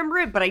barely remember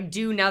it, but I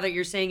do now that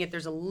you're saying it.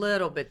 There's a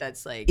little bit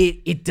that's like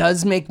It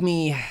does make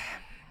me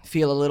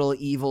feel a little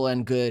evil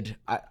and good.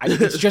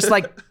 It's just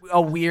like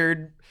a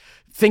weird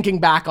thinking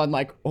back on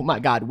like, oh my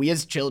God, we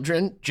as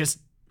children just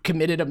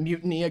committed a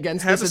mutiny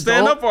against Had to this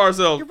stand adult. up for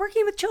ourselves. you're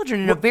working with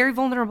children in a very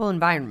vulnerable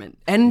environment.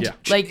 And Yeah.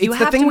 Like you it's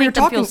the have thing to we make were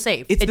them talking- feel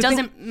safe. it's It the thing-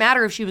 doesn't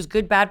matter if she was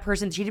good, bad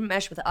person. She didn't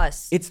mesh with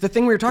us. It's the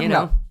thing we were talking You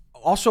know? about.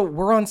 Also,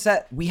 we're on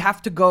set. We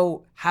have to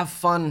go have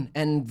fun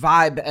and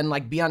vibe and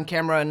like be on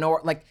camera and know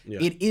like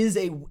it is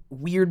a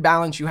weird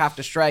balance you have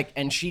to strike.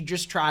 And she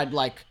just tried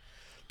like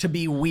to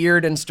be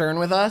weird and stern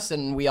with us,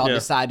 and we all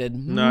decided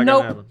Not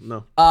nope. gonna happen.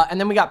 No. And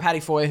then we got Patty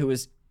Foy, who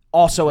was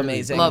also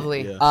amazing.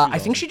 Lovely. Yeah, I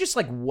think she just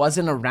like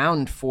wasn't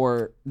around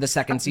for the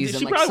second season.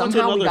 she Like probably went to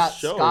somehow we another got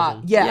show or Scott.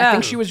 something. Yeah, I Yeah.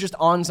 think she was just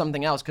on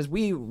something else because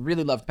we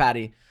really loved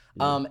Patty.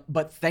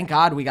 But thank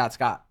God we got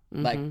Scott.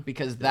 Like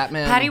because that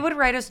man. Patty would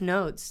write us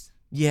notes.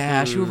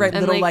 Yeah, she would write And,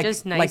 little like, like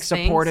just nice like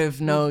things.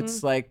 supportive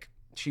notes. Like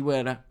she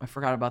would. I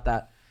forgot about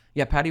that.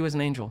 Yeah, Patty was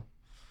an angel.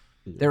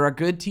 There are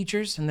good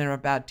teachers and there are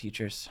bad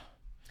teachers.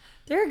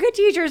 There are good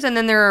teachers, and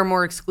then there are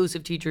more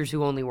exclusive teachers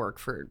who only work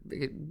for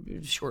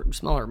a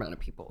smaller amount of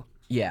people.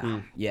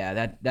 Yeah, yeah,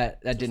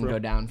 that didn't go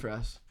down for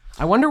us.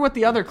 I wonder what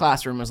the other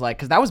classroom was like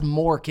because that was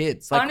more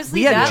kids. Like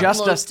Honestly, we had that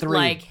just us looked three.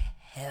 like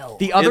hell.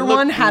 The other looked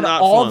one had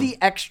not all fun. the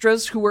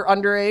extras who were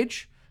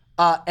underage,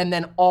 and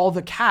then all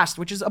the cast,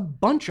 which is a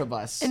bunch of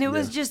us. And it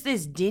was just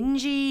this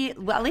dingy.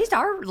 Well, at least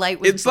our light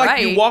was It's bright.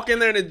 like you walk in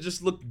there and it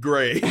just looked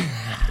gray.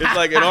 It's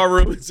like in our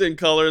room it's in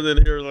color, then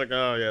here like,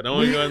 oh yeah, don't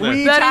want to go in there.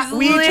 we That each is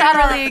we each had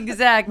our- literally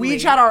exactly. We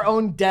each had our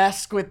own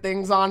desk with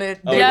things on it.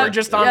 They Yep, were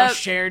just on a yep.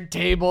 shared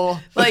table.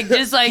 like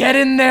just like Get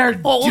in there,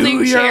 folding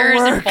do your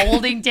chairs and work.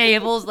 folding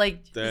tables.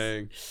 Like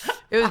Dang.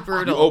 it was You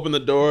brutal. open the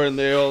door and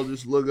they all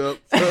just look up.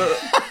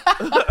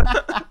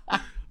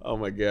 Oh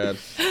my god.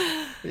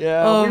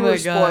 Yeah, Oh we my were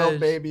spoiled gosh.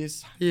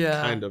 babies.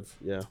 Yeah. Kind of.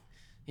 Yeah.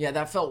 Yeah,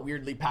 that felt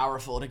weirdly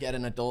powerful to get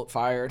an adult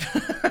fired.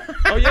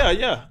 Oh yeah.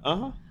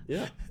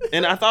 Yeah.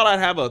 And I thought I'd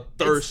have a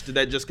thirst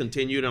that just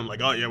continued. I'm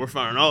like, oh yeah, we're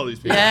firing all these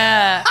people.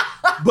 Yeah.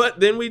 But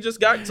then we just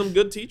got some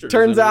good teachers.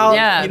 Turns And, out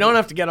Yeah. you don't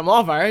have to get them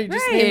all fired. You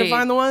just need to Right.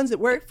 find the ones that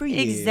work for you.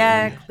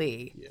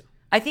 Exactly. Yeah.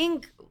 I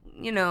think,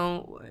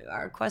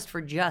 our quest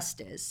for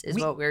justice is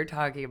what we're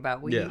talking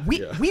about. Yeah.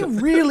 We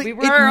really We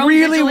were our it own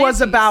really was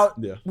vigilantes. about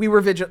Yeah.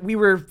 we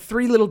were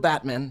three little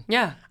Batmen.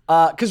 Yeah.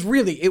 Because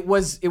really it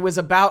was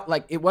about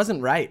like it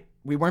wasn't right.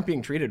 We weren't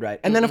being treated right.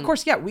 And then of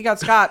course, we got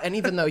Scott, and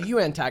even though you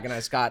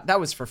antagonized Scott, that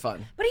was for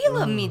fun. But he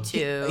loved me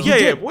too. Yeah.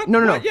 did. No.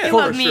 Yeah, He for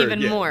loved me sure.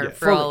 even Yeah, more yeah.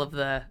 for Fully. all of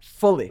the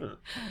Fully.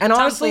 And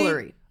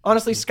tomfoolery.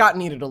 honestly, Scott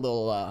needed a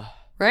little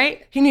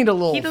right. he needed a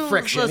little He needed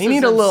friction. some- He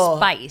needed a some little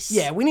spice.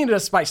 Yeah, we needed to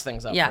spice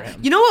things up for Yeah. him.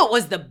 You know what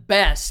was the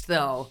best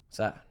though? What's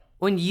that?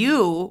 When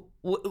you,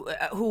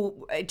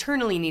 who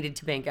eternally needed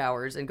to bank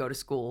hours and go to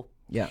school,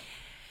 Yeah.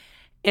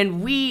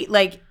 and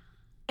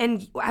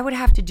and I would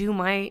have to do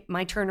my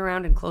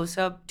turnaround and close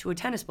up to a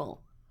tennis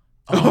ball.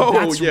 Oh,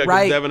 That's yeah, 'cause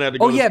right. Devin had to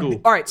go to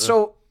school. All right,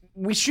 so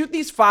we shoot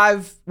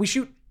we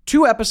shoot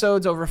 2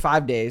 episodes over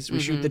 5 days. We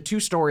shoot the 2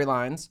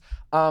 storylines.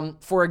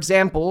 For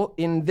example,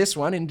 in this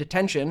one, in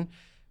Detention,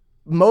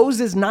 Mose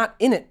is not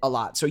in it a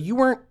lot. So you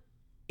weren't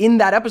in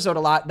that episode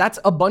a lot. That's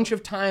a bunch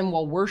of time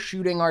while we're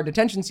shooting our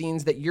detention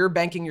scenes that you're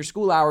banking your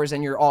school hours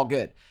and you're all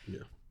good. Yeah.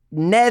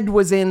 Ned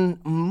was in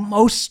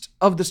most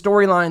of the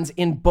storylines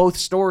in both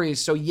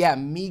stories. So yeah,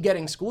 me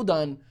getting school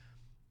done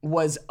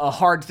was a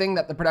hard thing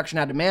that the production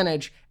had to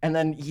manage. And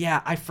then,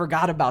 I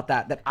forgot about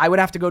that I would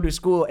have to go to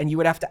school and you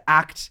would have to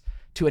act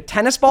to a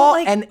tennis ball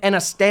and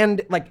a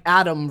stand, like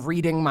Adam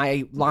reading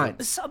my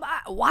lines. So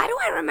why do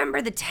I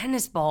remember the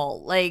tennis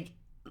ball? Like,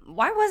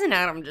 why wasn't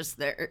Adam just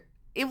there?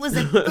 It was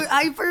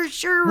I for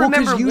sure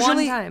remember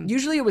one time.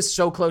 Usually it was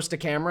so close to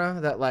camera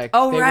that like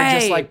Oh, they would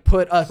just right. like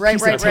put a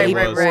piece of tape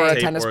right, or a right.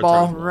 tennis Tape or a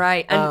ball. tennis ball.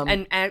 Right,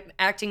 and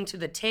acting to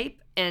the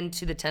tape and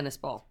to the tennis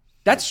ball.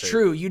 That's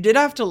true. You did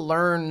have to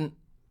learn.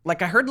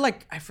 Like I heard,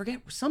 like I forget,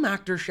 some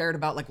actor shared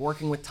about like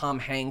working with Tom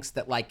Hanks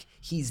that like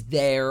he's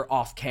there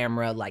off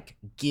camera, like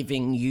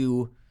giving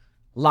you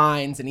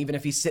lines, and even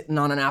if he's sitting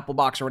on an apple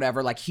box or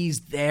whatever, like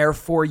he's there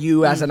for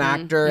you as an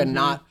actor, and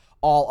not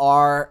all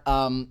are.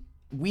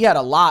 We had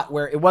a lot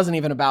where it wasn't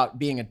even about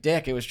being a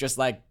dick. It was just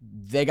like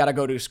they got to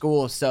go to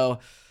school, so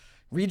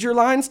read your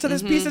lines to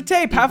this piece of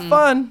tape. Have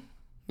fun.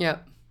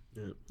 Yep.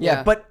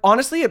 Yeah, but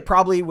honestly, it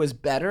probably was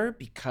better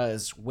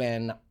because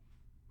when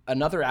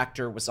another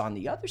actor was on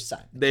the other side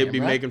of the They'd be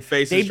camera, making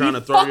faces they'd trying be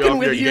to throw you fucking off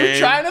with your you, game.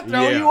 trying to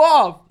throw Yeah. you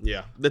off.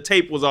 Yeah, the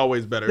tape was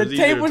always better. The It was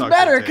easier tape to was talk to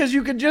better the tape. because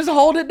you could just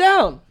hold it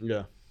down.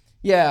 Yeah.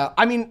 Yeah,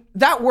 I mean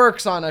that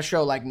works on a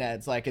show like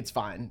Ned's. Like it's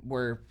fine.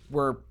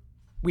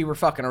 We were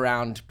fucking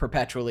around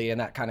perpetually, and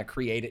that kind of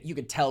created. You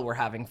could tell we're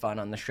having fun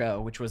on the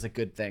show, which was a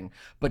good thing.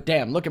 But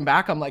damn, looking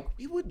back, I'm like,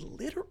 we would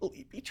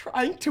literally be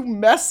trying to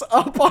mess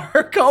up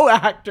our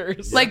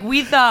co-actors. Like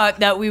we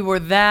thought that we were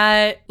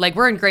that, like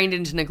we're ingrained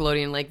into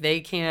Nickelodeon. Like they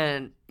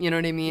can't, you know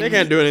what I mean? They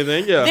can't do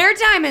anything. Yeah. Their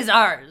time is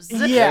ours.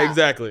 yeah,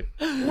 Exactly.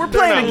 we're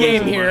playing a not game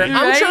losing here. money.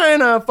 I'm Right? trying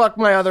to fuck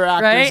my other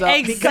actors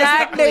Right? up because it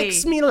Exactly.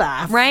 makes me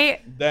laugh.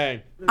 Right?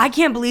 Dang. I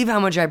can't believe how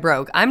much I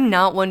broke. I'm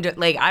not one to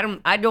like.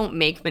 I don't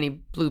make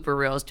many blooper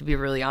reels, to be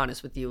really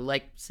honest with you.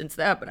 Like since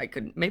that, but I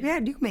could maybe I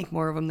do make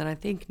more of them than I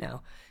think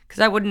now. Because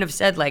I wouldn't have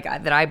said like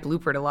that I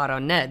bloopered a lot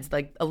on Ned's.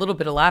 Like a little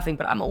bit of laughing,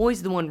 but I'm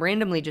always the one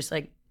randomly just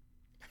like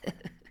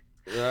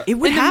It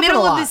would in the happen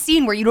middle a lot. of the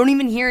scene where you don't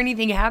even hear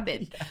anything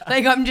happen.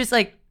 Like I'm just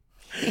like,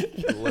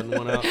 Letting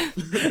one out.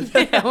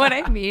 you know what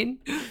I mean?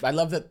 I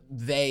love that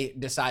they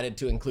decided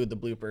to include the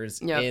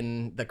bloopers Yep.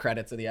 in the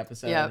credits of the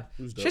episode. Yep.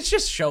 It's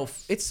just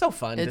it's so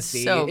fun to It's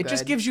see. so it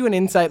just good. gives you an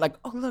insight like,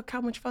 oh, look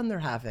how much fun they're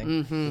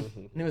having.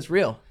 And it was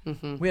real.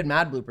 We had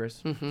mad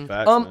bloopers.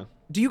 Facts, man.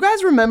 Do you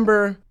guys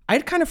remember,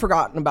 I'd kind of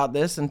forgotten about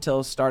this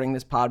until starting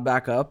this pod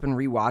back up and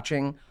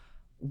rewatching.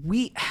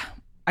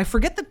 I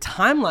forget the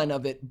timeline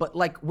of it, but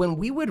like when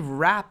we would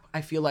wrap,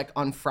 I feel like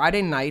on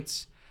Friday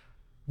nights,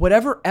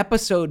 whatever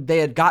episode they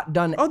had got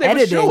done Oh, they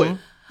would show editing, it.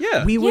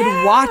 Yeah. we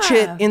would watch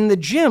it in the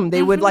gym.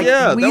 They would like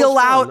Yeah, that was wheel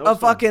fun. out That a was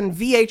fun. fucking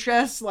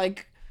VHS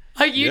like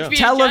A huge VHS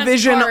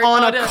television card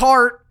on a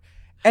cart,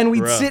 and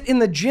we'd Bruh. sit in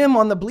the gym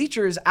on the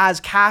bleachers as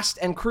cast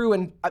and crew.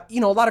 And a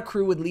lot of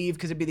crew would leave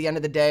because it'd be the end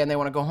of the day and they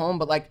want to go home.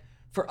 But like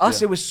for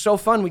us, it was so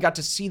fun. We got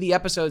to see the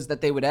episodes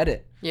that they would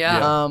edit.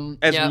 Yeah.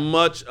 As Yeah.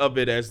 much of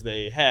it as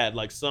they had.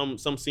 Like some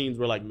scenes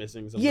were like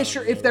missing. Yeah, sometimes,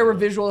 sure. or If there were whatever.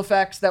 visual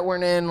effects that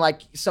weren't in,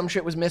 like some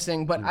shit was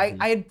missing, but I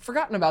had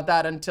forgotten about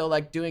that until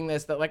like doing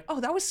this. That like,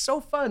 oh, that was so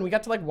fun. We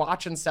got to like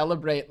watch and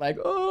celebrate. Like,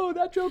 oh,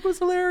 that joke was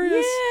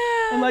hilarious.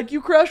 Yeah. And like, you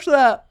crushed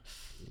that.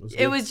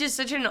 It was just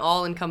such an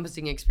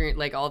all-encompassing experience,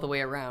 like all the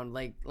way around,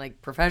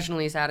 like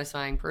professionally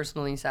satisfying,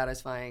 personally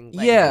satisfying.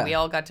 Like, Yeah. we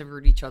all got to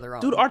root each other on.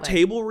 Dude, our like,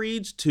 table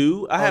reads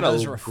too. I had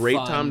those a were great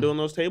fun. time doing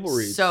those table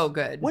reads. so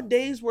good. What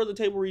days were the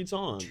table reads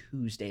on?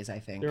 Tuesdays, I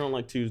think. They're on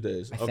like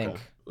Tuesdays. I okay. think.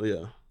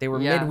 Yeah. They were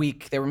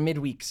midweek. They were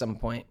midweek some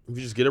point. If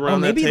you just get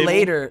around that maybe table.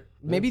 later.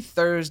 Maybe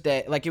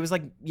Thursday. Like it was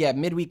like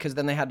midweek because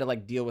then they had to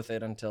like deal with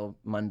it until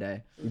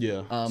Monday.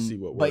 Yeah. See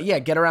what works. But yeah,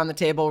 get around the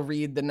table,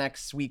 read the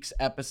next week's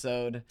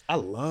episode. I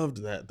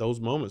loved those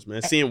moments,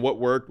 man. Seeing what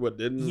worked, what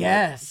didn't.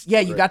 Yes. Yeah,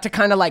 you got to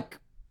kind of like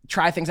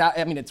try things out.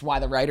 I mean, it's why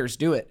the writers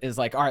do it. Is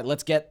like, all right,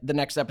 let's get the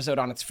next episode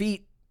on its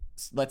feet.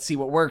 Let's see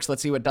what works.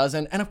 Let's see what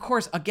doesn't. And of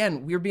course,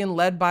 again, we're being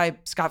led by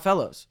Scott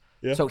Fellows.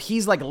 Yeah. So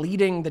he's like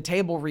leading the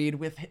table read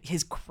with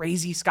his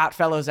crazy Scott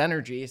Fellows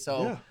energy.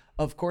 So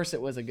of course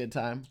it was a good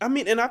time. I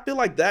mean, and I feel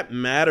like that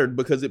mattered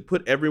because it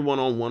put everyone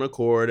on one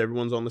accord.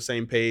 Everyone's on the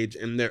same page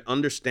and they're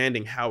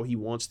understanding how he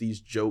wants these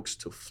jokes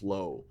to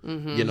flow,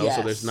 you know,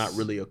 so there's not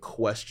really a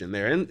question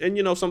there. And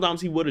you know,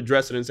 sometimes he would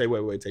address it and say,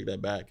 wait, take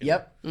that back.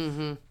 Yep.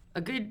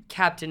 A good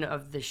captain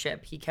of the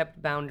ship. He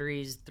kept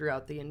boundaries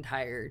throughout the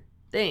entire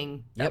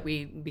thing that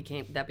we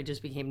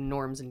just became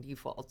norms and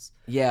defaults.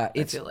 Yeah.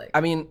 I feel like.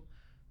 I mean,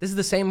 this is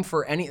the same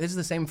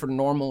for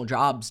normal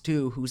jobs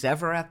too. Who's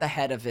ever at the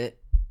head of it,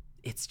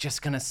 it's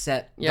just gonna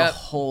set the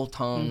whole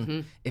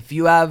tone. If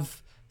you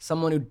have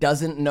someone who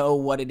doesn't know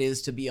what it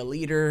is to be a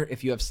leader,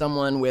 if you have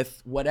someone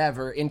with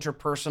whatever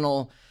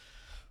interpersonal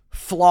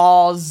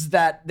flaws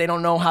that they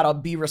don't know how to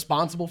be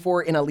responsible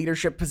for in a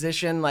leadership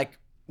position, like,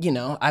 you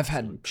know, I've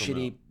had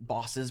shitty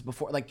bosses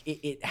before. Like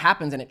it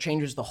happens and it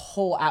changes the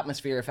whole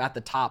atmosphere if at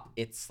the top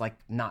it's like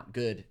not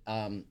good.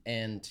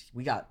 And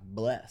we got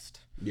blessed.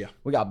 Yeah.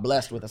 We got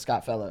blessed with a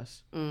Scott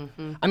Fellows.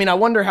 I mean, I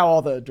wonder how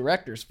all the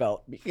directors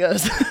felt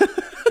because...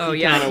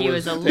 he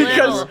was a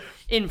little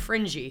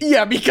infringy.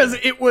 Yeah, because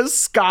it was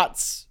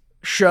Scott's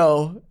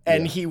show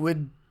and he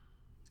would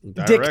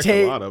direct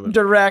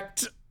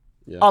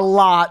a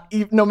lot,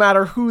 no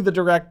matter who the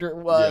director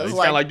was. Yeah, he's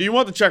kind of like, do you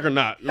want the check or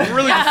not? I'm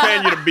really just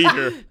paying you to be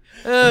here.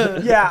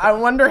 Yeah, I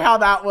wonder how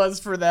that was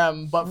for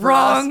them. But for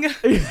us,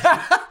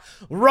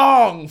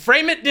 wrong.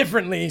 Frame it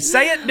differently.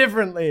 Say it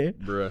differently.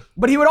 Bruh.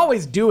 But he would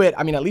always do it.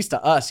 I mean, at least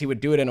to us, he would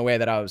do it in a way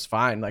that I was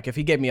fine. Like if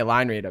he gave me a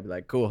line read, I'd be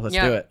like, cool, let's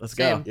do it. Let's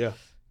go. Yeah.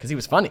 Because he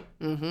was funny.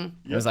 It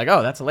was like,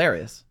 oh, that's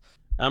hilarious.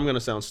 I'm going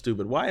to sound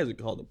stupid. Why is it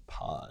called a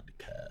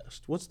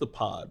podcast? What's the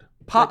pod?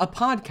 A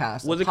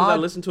podcast. Was it because I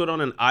listened to it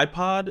on an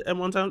iPod at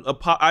one time?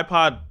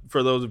 iPod,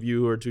 for those of you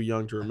who are too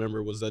young to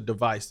remember, was a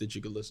device that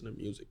you could listen to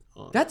music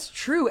on. That's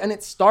true. And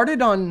it started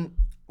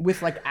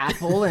with like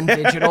Apple and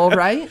digital,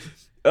 right?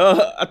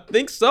 I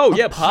think so.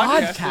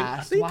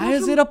 Podcast. Why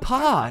is it a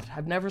pod?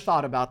 I've never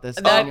thought about this,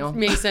 Daniel. That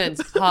makes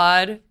sense.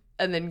 Pod.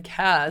 And then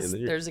cast.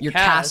 There's a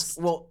cast.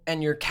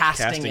 And you're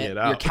casting it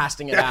out. You're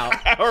casting it out.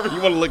 However you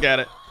want to look at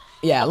it.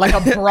 Yeah, like a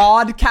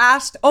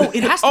broadcast. Oh,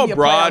 it has to be a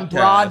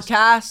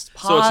broadcast.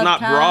 So it's not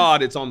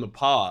broad, it's on the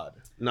pod,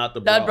 not the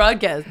broad. Not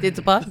broadcast, it's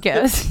a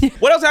podcast.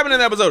 What else happened in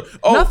the episode?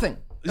 Oh, nothing.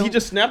 He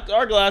just snapped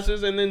our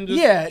glasses and then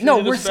just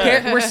we're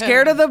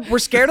scared of the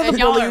and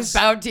y'all bullies. are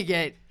about to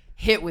get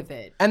hit with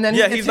it. And then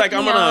he's like,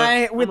 I'm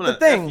gonna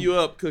thing. F you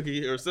up,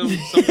 Cookie, or some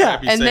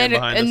crap he's saying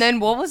behind us. And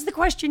then what was the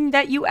question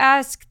that you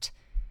asked?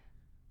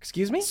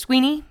 Excuse me?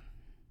 Sweeney?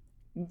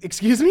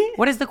 Excuse me?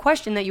 What is the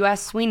question that you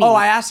asked Sweeney? Oh,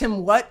 I asked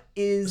him, what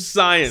is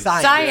science?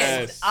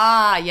 Yes.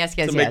 Ah, yes.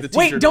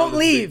 Wait, don't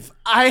leave.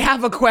 I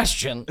have a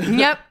question.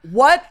 Yep.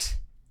 What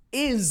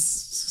is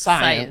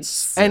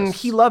science? And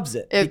he loves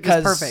it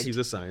because perfect. He's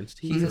a science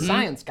teacher. He's a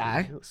science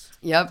guy.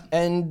 Yep.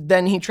 And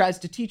then he tries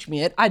to teach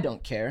me it. I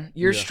don't care.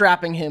 You're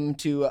strapping him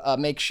to a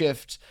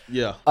makeshift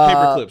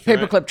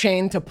paperclip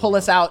chain to pull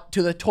us out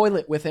to the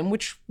toilet with him,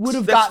 which would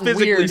have gotten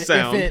weird if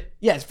it...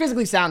 Yeah, it's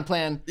physically sound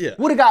plan. Yeah.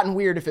 Would have gotten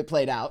weird if it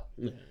played out.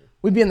 Yeah.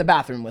 We'd be in the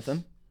bathroom with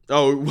him.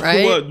 Oh,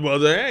 right? Well,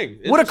 dang.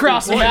 Would have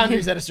crossed the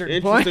boundaries at a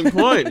certain point. Interesting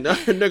point.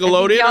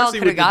 Nickelodeon, y'all I see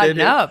could what have you did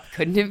gotten up,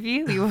 couldn't have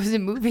you? He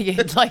wasn't moving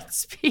at light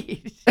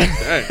speed.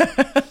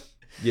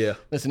 Yeah.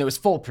 Listen, it was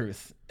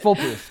foolproof.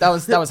 That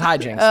was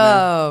hijinks.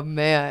 Oh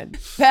man.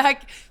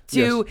 Back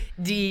to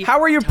the. How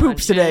were your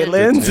poops today,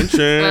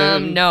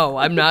 Lynn? No,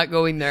 I'm not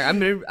going there. I'm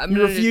gonna.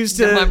 You refuse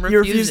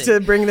to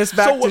bring this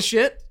back to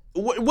shit.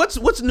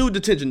 What's new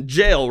detention?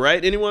 Jail,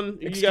 right? Anyone?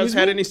 You guys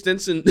had any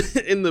stints in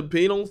the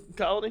penal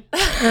colony?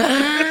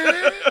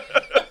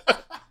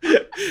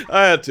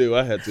 I had to.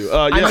 Yeah.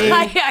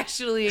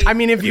 I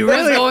mean, if you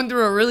was going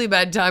through a really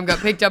bad time, got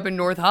picked up in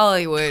North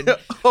Hollywood.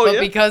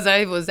 Because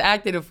I was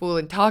acting a fool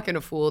and talking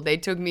a fool, they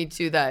took me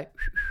to that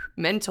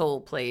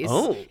mental place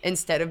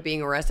instead of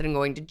being arrested and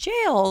going to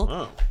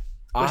jail,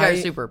 which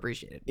I super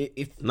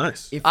appreciated.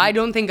 Nice. I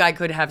don't think I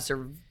could have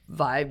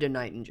survived a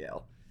night in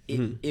jail.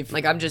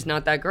 I'm just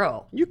not that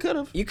girl. You could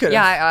have.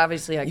 Yeah,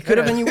 obviously I could. You could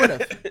have and you would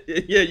have.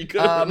 Yeah, you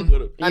could have.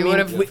 You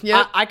would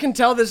have. I can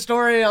tell this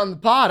story on the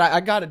pod.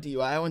 I got a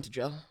DUI. I went to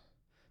jail.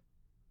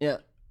 Yeah,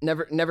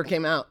 never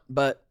came out,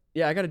 but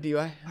yeah, I got a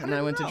DUI and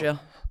I went to jail.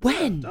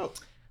 When?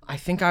 I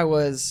think I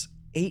was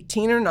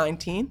 18 or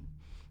 19.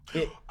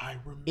 I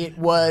remember. It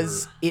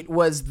was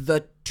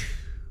the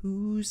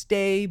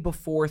Tuesday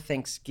before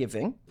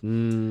Thanksgiving.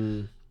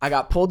 I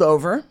got pulled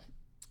over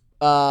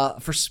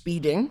for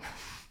speeding.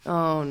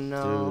 Oh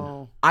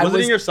no! Was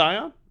it in your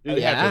Scion?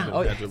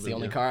 Yeah. It's the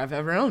only car I've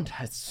ever owned.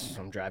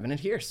 I'm driving it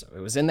here, so it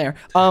was in there.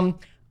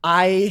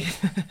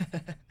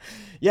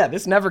 Yeah,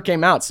 this never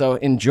came out, so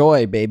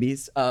enjoy,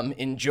 babies.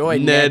 Enjoy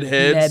Ned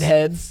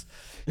heads.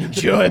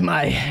 Enjoy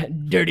my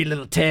dirty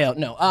little tail.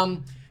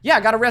 No, yeah,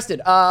 I got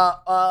arrested.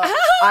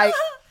 I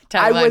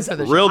was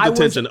real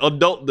detention,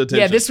 adult detention.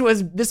 Yeah, this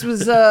was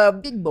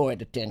big boy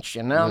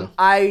detention.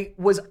 I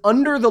was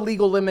under the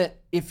legal limit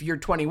if you're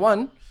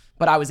 21,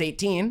 but I was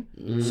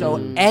 18. So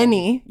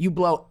you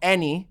blow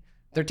any,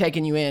 they're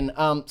taking you in.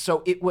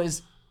 So it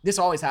was. This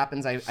always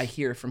happens. I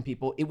hear from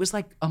people. It was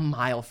like a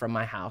mile from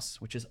my house,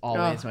 which is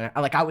always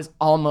I was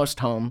almost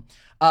home.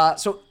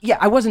 So yeah,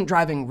 I wasn't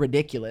driving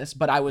ridiculous,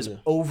 but I was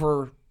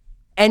over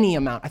any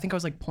amount. I think I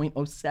was like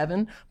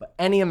 0.07, but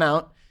any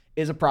amount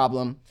is a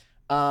problem.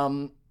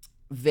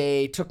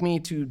 They took me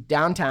to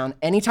downtown.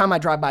 Anytime I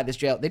drive by this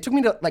jail, they took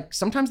me to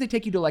sometimes they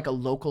take you to like a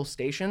local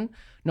station.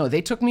 No,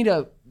 they took me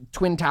to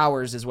Twin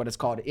Towers is what it's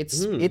called. It's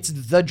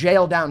the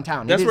jail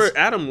downtown. That's where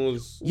Adam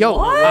was. Yo,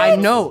 what? I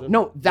know.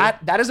 No,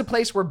 that is a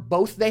place where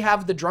both they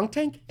have the drunk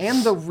tank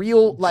and the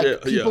real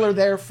people are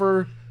there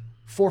for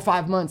 4 or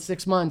 5 months,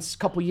 6 months,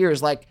 couple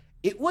years. Like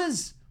it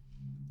was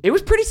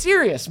pretty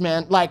serious,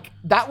 man. Like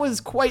that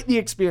was quite the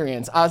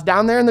experience. I was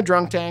down there in the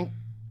drunk tank.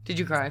 Did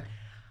you cry?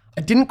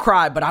 I didn't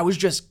cry, but I was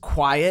just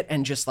quiet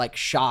and just like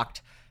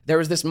shocked. There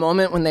was this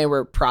moment when they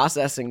were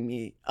processing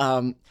me.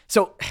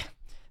 So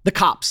the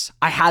cops,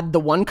 I had the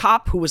one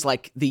cop who was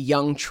like the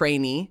young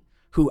trainee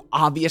who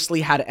obviously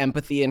had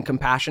empathy and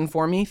compassion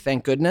for me,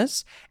 thank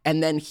goodness.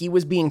 And then he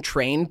was being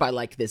trained by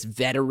like this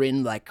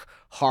veteran, like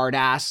hard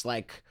ass,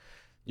 like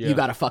you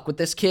gotta fuck with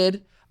this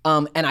kid.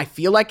 And I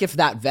feel like if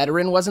that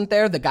veteran wasn't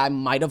there, the guy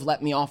might have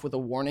let me off with a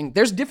warning.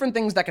 There's different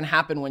things that can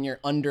happen when you're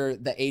under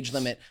the age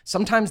limit.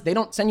 Sometimes they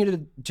don't send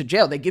you to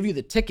jail. They give you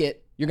the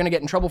ticket. You're going to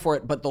get in trouble for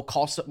it, but they'll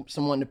call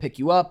someone to pick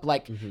you up.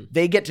 Like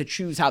they get to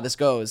choose how this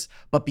goes.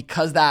 But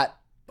because that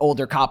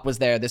older cop was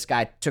there, this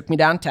guy took me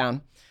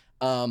downtown.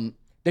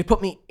 They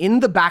put me in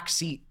the back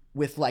seat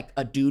with like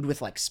a dude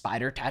with like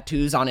spider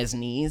tattoos on his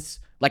knees.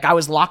 Like I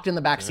was locked in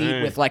the back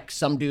seat with like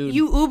some dude.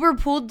 You Uber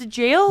pooled to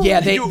jail?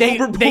 Yeah, they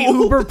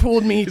Uber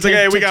pooled me. He's like,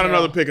 hey, we got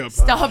another pickup.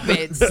 Stop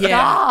it. Stop.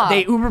 Yeah,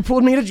 they Uber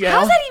pulled me to jail.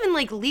 How's that even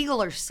like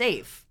legal or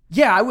safe?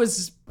 Yeah, I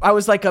was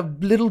like a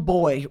little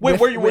boy. Wait,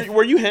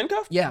 were you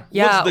handcuffed? Yeah.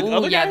 Yeah. Was the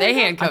other guy they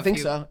handcuffed you. I think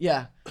so.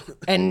 Yeah.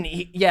 And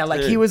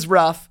he was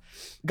rough.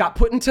 Got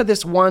put into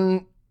this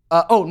one.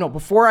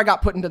 Before I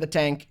got put into the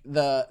tank,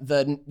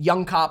 the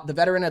young cop, the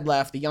veteran had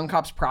left. The young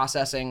cop's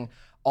processing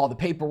all the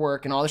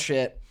paperwork and all the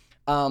shit.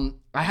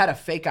 I had a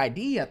fake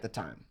ID at the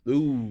time.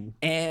 Ooh.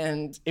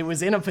 And it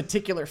was in a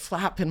particular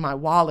flap in my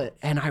wallet.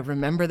 And I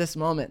remember this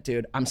moment,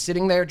 dude. I'm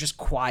sitting there just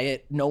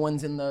quiet. No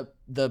one's in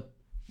the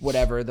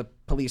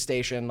police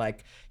station.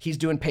 Like he's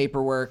doing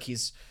paperwork.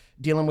 He's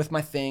dealing with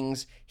my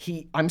things.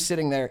 I'm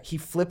sitting there. He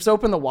flips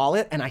open the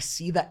wallet and I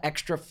see the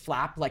extra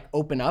flap like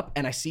open up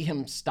and I see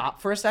him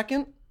stop for a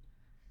second.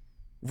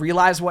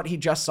 Realize what he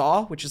just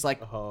saw, which is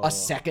like a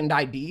second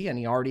ID, and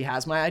he already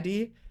has my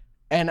ID.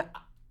 And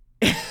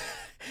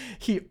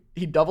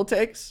he double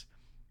takes,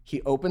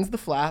 he opens the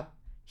flap,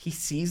 he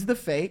sees the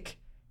fake,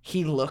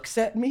 he looks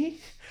at me,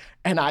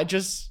 and I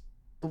just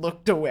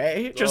looked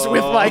away, just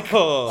with like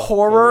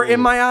horror in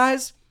my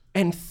eyes.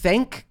 And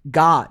thank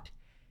God,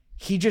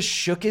 he just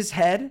shook his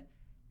head,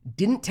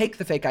 didn't take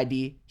the fake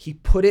ID, he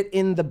put it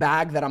in the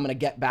bag that I'm gonna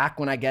get back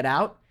when I get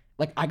out.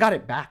 Like I got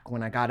it back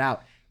when I got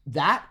out.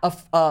 That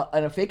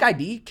a fake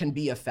ID can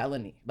be a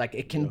felony. Like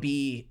it can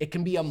be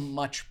a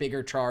much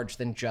bigger charge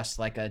than just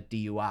like a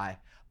DUI.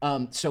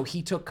 So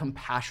he took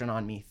compassion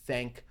on me.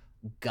 Thank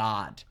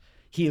God.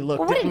 He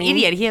looked at me. What an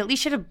idiot. He at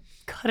least should have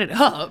cut it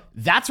up.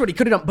 That's what he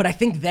could have done. But I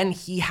think then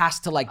he has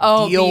to like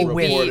deal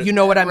with, you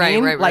know what I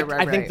mean?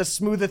 I think the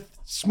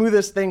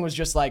smoothest thing was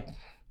just like,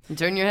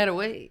 turn your head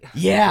away.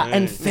 Yeah,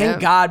 and thank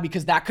God,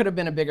 because that could have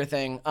been a bigger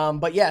thing.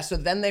 But yeah, so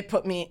then they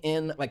put me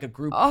in like a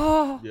group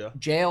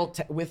jail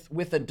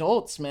with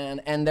adults,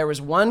 man. And there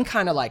was one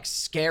kind of like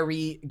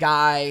scary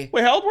guy.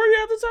 Wait, how old were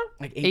you at the time?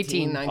 Like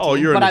 18, 19. Oh,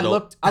 you're an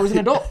adult. I was an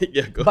adult.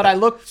 Yeah, go but ahead. I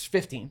looked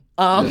 15.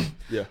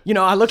 You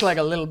know, I looked like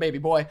a little baby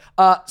boy.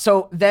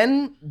 So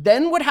then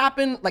what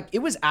happened, like it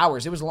was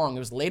hours, it was long, it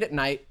was late at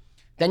night.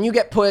 Then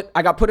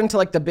I got put into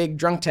like the big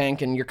drunk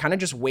tank, and you're kind of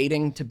just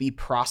waiting to be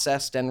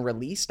processed and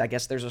released. I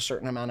guess there's a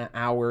certain amount of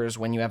hours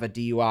when you have a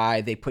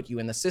DUI, they put you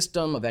in the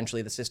system.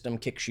 Eventually the system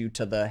kicks you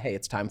to hey,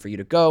 it's time for you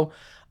to go.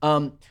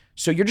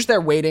 So you're just there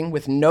waiting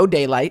with no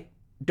daylight,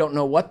 don't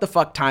know what the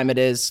fuck time it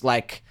is,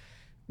 like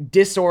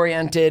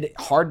disoriented,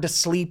 hard to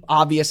sleep,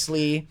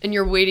 obviously. And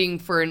you're waiting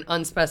for an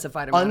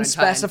unspecified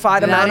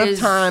amount of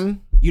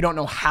time. You don't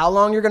know how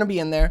long you're gonna be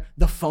in there.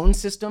 The phone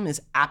system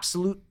is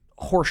absolute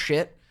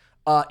horseshit.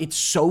 It's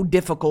so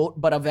difficult,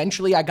 but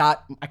eventually I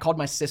called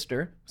my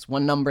sister. It's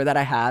one number that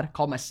I had,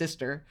 called my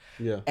sister.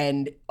 Yeah.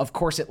 And of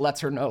course it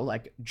lets her know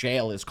like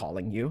jail is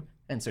calling you.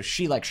 And so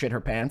she like shit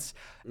her pants.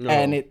 No.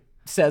 And it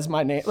says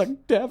my name,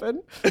 like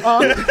Devin.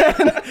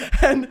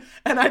 And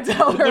I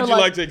tell her, would you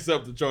like to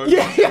accept the charge?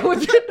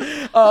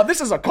 Yeah. This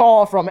is a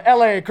call from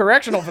LA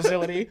Correctional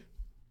Facility.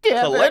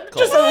 Devin.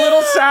 Just a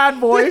little sad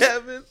voice.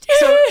 Devin.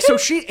 So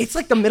it's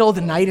like the middle of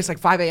the night. It's like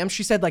 5 a.m.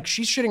 She said like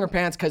she's shitting her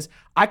pants because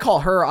I call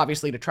her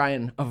obviously to try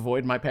and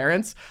avoid my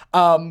parents.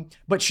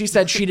 But she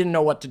said she didn't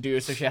know what to do,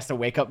 so she has to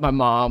wake up my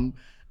mom.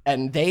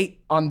 And they,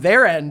 on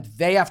their end,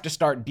 they have to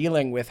start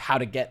dealing with how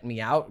to get me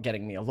out,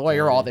 getting me a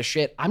lawyer, all this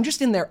shit. I'm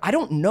just in there. I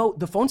don't know.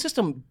 The phone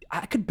system,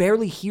 I could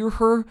barely hear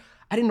her.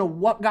 I didn't know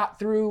what got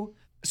through.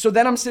 So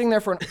then I'm sitting there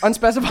for an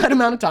unspecified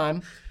amount of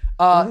time.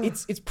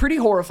 It's pretty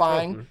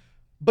horrifying.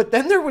 But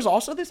then there was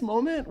also this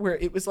moment where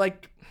it was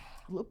like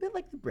a little bit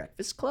like the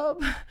Breakfast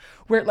Club,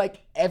 where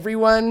like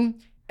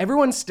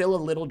everyone's still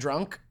a little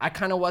drunk. I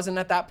kind of wasn't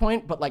at that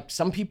point, but like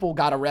some people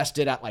got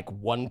arrested at like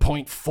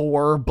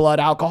 1.4 blood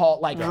alcohol,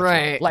 like or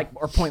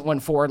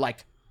 0.14.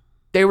 Like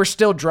they were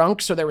still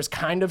drunk, so there was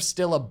kind of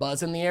still a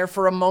buzz in the air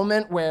for a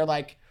moment where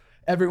like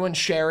everyone's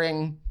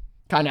sharing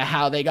kind of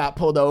how they got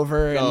pulled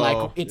over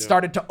and it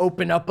started to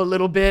open up a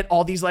little bit.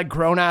 All these like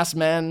grown ass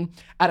men.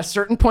 At a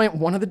certain point,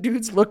 one of the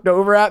dudes looked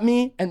over at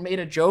me and made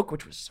a joke,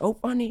 which was so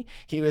funny.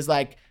 He was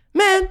like,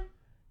 "Man,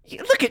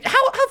 look at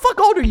how fuck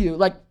old are you?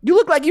 Like, you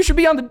look like you should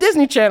be on the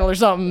Disney Channel or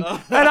something."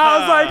 And I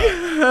was like,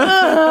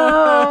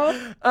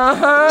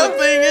 The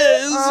thing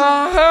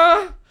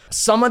is,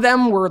 Some of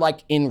them were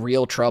like in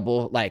real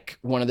trouble. Like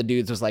one of the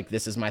dudes was like,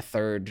 "This is my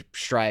third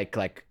strike.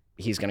 Like,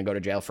 he's gonna go to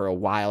jail for a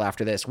while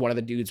after this." One of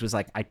the dudes was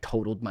like, "I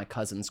totaled my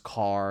cousin's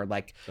car."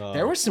 Like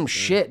there was some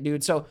shit,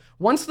 dude. So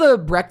once the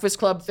Breakfast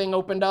Club thing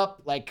opened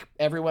up, like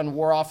everyone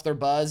wore off their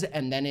buzz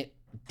and then it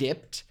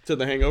dipped. to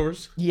the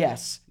hangovers.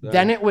 Yes.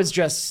 Then it was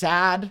just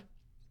sad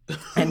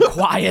and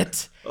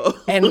quiet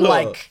and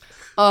like,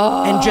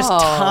 and just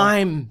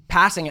time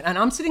passing. And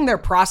I'm sitting there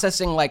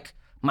processing like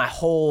my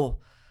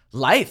whole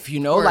life, you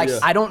know, like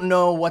I don't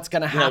know what's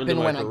going to happen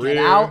when I get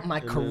out, my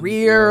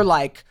career,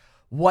 like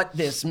what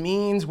this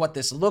means, what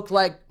this looked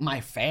like,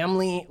 my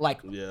family, like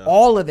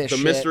all of this The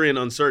shit. mystery and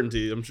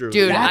uncertainty, I'm sure.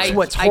 Dude, That's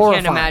what's I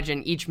horrifying. can't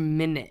imagine each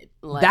minute.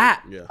 Like,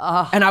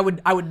 And I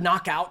would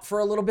knock out for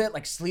a little bit,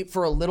 like sleep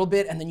for a little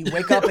bit, and then you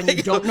wake up and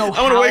you don't know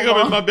how I want to wake up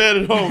long. in my bed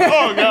at home.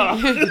 Oh,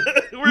 God.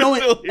 We're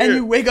still here. And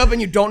you wake up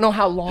and you don't know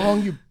how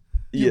long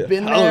you've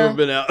been How long there. have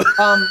been out?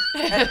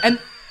 And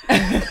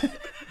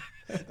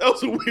That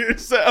was a weird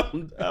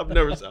sound. I've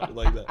never sounded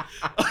like that.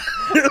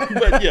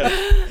 But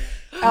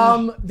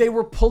yeah. they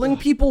were pulling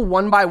people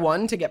one by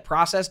one to get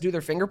processed, do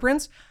their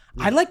fingerprints.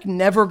 I like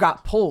never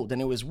got pulled,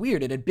 and it was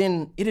weird. It had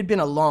been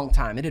a long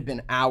time. It had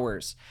been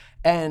hours,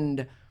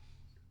 and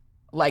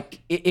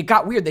like it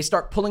got weird. They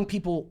start pulling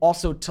people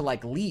also to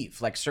like leave.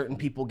 Like certain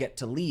people get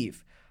to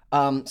leave.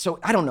 So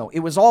I don't know. It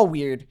was all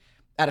weird.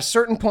 At a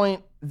certain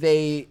point,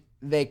 they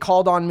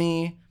called on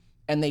me,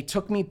 and they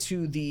took me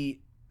to the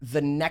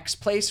next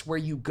place where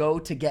you go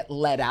to get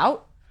let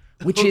out,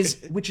 which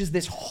is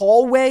this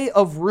hallway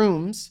of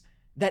rooms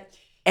that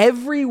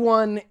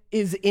everyone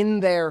is in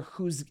there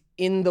who's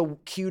in the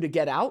queue to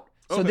get out.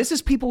 So this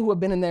is people who have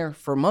been in there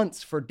for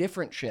months for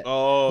different shit.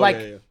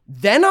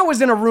 Then I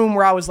was in a room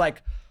where I was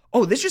like,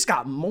 oh, this just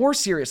got more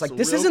serious. Like,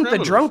 this isn't the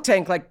drunk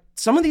tank. Like,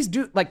 some of these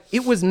dudes, like,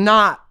 it was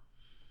not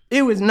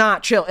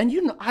chill. And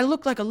you know, I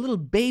look like a little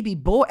baby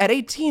boy. At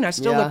 18, I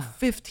still look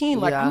 15.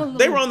 Like, I'm a little...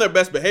 They were on their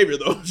best behavior,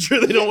 though. I'm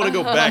sure they don't want to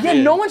go back.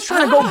 Yeah, no one's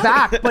trying to go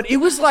back. But it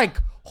was like,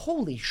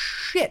 holy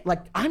shit.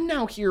 Like, I'm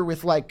now here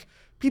with, like,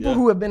 people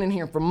who have been in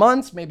here for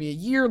months, maybe a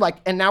year. Like,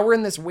 and now we're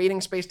in this waiting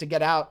space to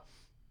get out.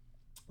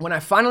 When I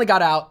finally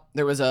got out,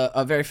 there was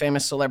a very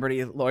famous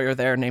celebrity lawyer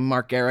there named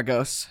Mark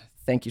Garagos.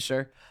 Thank you,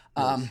 sir.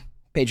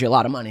 Paid you a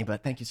lot of money,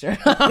 but thank you, sir.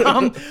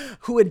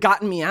 Who had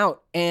gotten me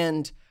out.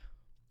 And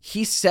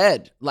he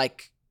said,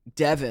 like,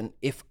 Devin,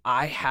 if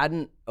I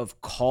hadn't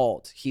have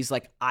called, he's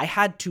like, I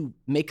had to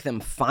make them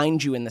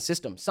find you in the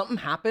system. Something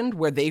happened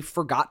where they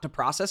forgot to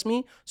process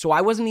me. So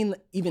I wasn't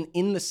even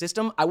in the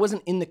system. I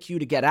wasn't in the queue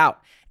to get out.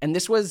 And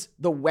this was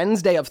the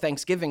Wednesday of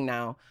Thanksgiving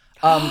now.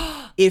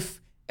 If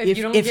he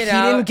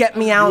didn't get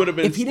me out,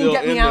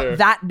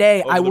 that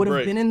day, I would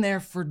have been in there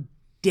for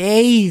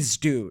days,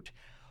 dude.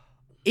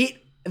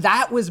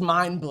 That was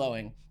mind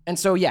blowing. And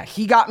so, yeah,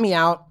 he got me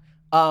out.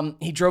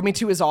 He drove me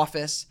to his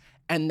office,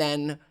 and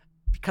then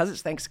because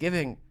it's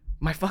Thanksgiving,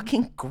 my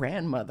fucking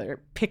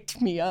grandmother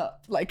picked me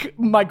up. Like,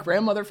 my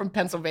grandmother from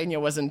Pennsylvania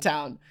was in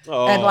town,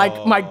 and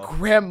like my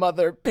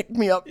grandmother picked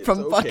me up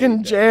from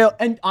fucking jail.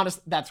 And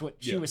honestly, that's what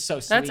she was so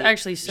sweet. That's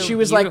actually so she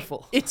was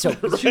beautiful. Like, it's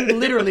okay. She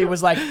literally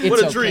was like, it's What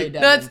a okay, treat.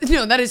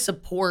 Devin. That is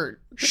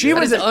support. She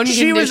was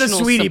a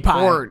sweetie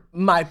support. pie.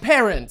 My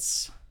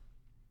parents,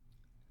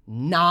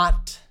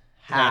 not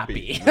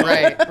happy.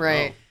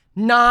 Right.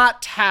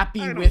 Not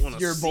happy with wanna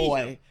your see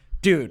boy. him.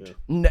 Dude,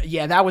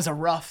 that was a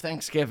rough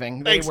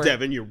Thanksgiving. Thanks,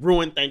 Devin. You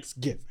ruined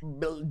Thanksgiving.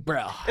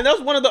 Bro. And that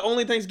was one of the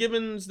only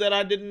Thanksgivings that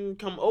I didn't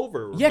come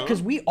over. Yeah,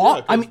 because we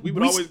all, I mean, we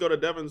would always go to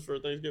Devin's for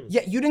Thanksgiving.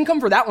 Yeah, you didn't come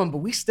for that one, but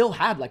we still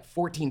had like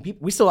 14 people.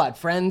 We still had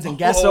friends and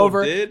guests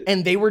over,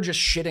 and they were just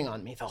shitting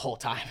on me the whole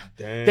time.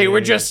 Dang. They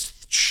were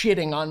just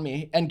shitting on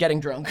me and getting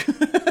drunk.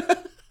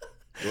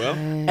 Well,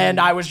 and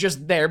I was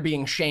just there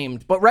being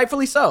shamed, but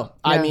rightfully so.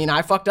 Yeah. I mean,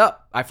 I fucked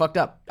up. I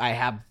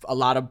have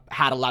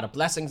had a lot of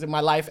blessings in my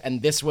life,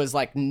 and this was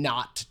like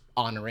not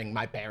honoring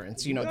my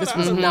parents. You know, this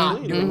was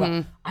not doing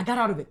well. I got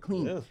out of it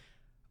clean. Yeah.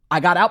 I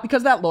got out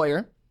because of that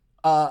lawyer.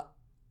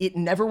 It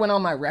never went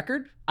on my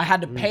record. I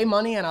had to pay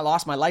money and I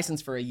lost my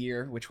license for a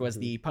year, which was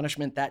the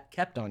punishment that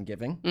kept on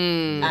giving.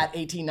 At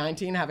 18,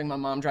 19, having my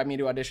mom drive me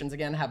to auditions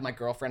again, have my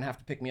girlfriend have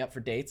to pick me up for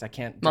dates. I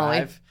can't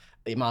drive.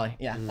 Molly,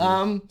 yeah.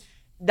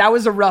 That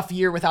was a rough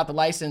year without the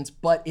license,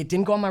 but it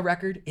didn't go on my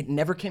record. It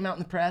never came out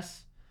in the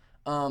press.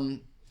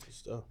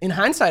 In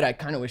hindsight, I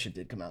kind of wish it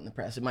did come out in the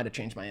press. It might have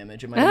changed my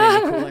image. It might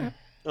have made me cooler.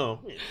 Oh,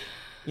 yeah.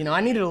 You know,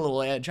 I needed a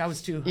little edge. I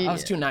was too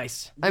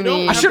nice. I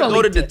mean, I should have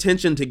go to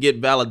detention to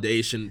get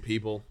validation,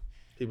 people.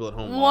 People at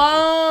home.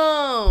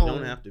 Whoa! You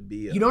don't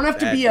have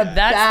to be a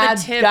bad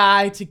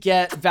guy to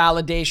get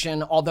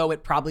validation. Although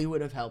it probably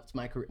would have helped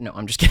my career. No,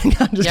 I'm just kidding.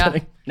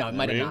 Kidding. No, it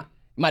might have not.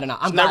 Might have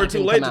not. It's never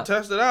too late to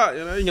test it out.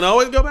 You know, you can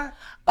always go back.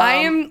 I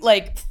am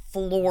like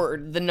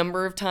floored the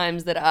number of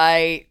times that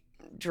I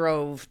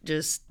drove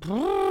just.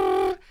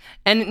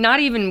 And not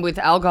even with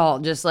alcohol,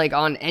 just like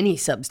on any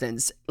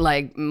substance,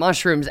 like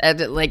mushrooms,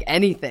 like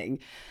anything.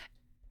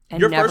 And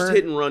your first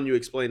hit and run you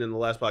explained in the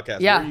last podcast.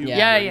 Yeah.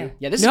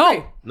 This is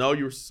great. No,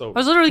 you were so. I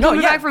was literally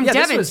coming back from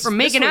Devon's from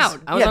making out.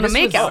 I was on a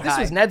makeout. This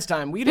was Ned's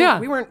time. We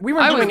weren't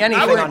doing anything.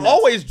 I was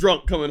always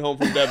drunk coming home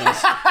from Devon's.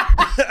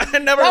 I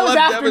never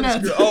left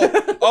Devon's.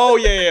 Oh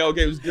yeah.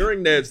 Okay, it was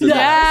during Ned's.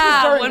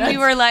 Yeah, when we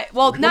were like,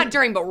 well, not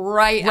during, but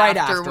right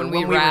after when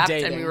we wrapped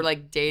and we were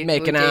like dating,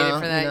 making out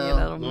for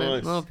that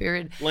little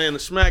period. Laying the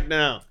smack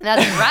down.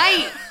 That's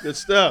right. Good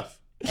stuff.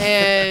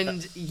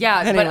 And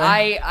yeah, but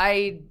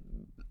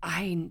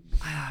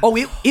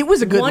it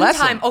was a good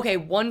lesson.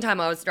 One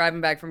time I was driving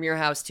back from your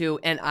house too,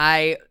 and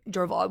I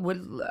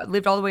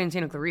lived all the way in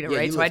Santa Clarita,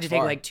 right? So I had to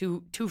take like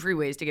two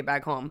freeways to get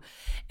back home.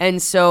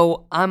 And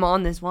so I'm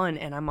on this one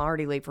and I'm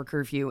already late for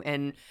curfew,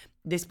 and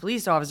this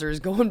police officer is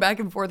going back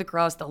and forth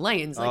across the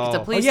lanes like it's a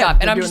police stop.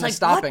 And I'm just like,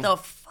 what the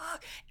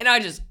fuck? And I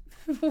just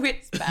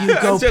whipped back. You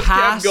go just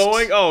past. Kept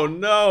going. Oh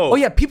no. Oh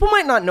yeah, people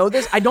might not know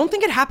this. I don't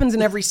think it happens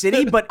in every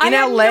city, but in I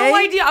had LA, no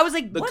idea. I was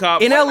like,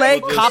 what? In LA,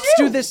 cops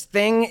do this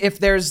thing if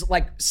there's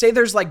say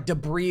there's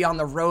debris on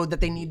the road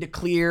that they need to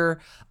clear.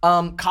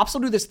 Cops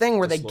will do this thing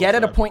where they get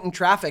at a point in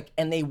traffic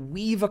and they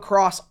weave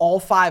across all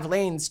 5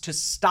 lanes to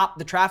stop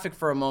the traffic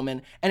for a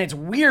moment. And it's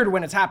weird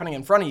when it's happening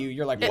in front of you.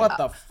 You're like, what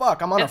the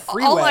fuck? I'm on a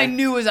freeway. All I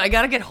knew was I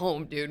gotta get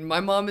home, dude. My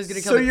mom is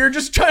gonna come. So you're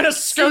just trying to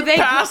scoot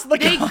past the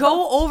They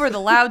go over the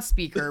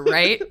loudspeaker,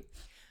 right?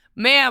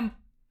 Ma'am,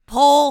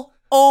 pull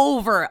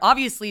over.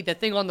 Obviously, the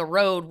thing on the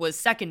road was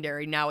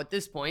secondary now at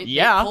this point.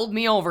 Yeah. They pulled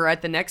me over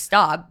at the next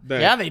stop.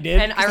 Yeah, they did.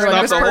 And I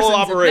remember the whole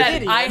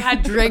operation. that I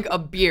had drank a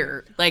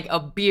beer,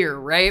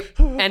 right?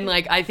 And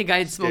I think I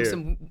had smoked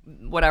some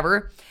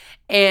whatever.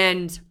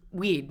 And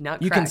weed, not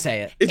crack. You can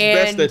say it. It's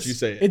best that you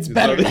say it. It's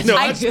better.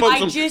 I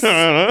just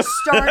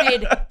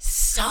started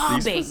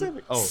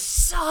sobbing.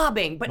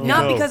 Sobbing. But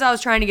not because I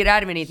was trying to get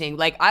out of anything.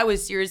 I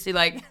was seriously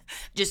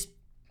just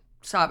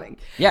sobbing.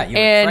 Yeah, you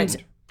were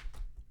frightened.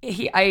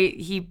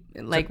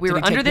 We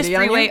were under this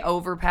freeway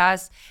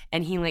overpass,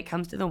 and he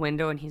comes to the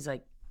window and he's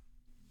like,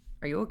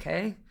 "Are you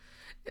okay?"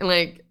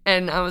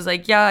 And I was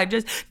like, "Yeah, I've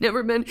just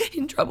never been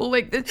in trouble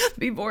like this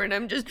before, and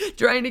I'm just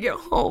trying to get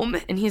home."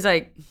 And he's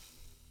like,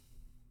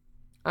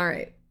 "All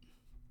right,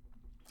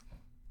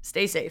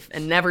 stay safe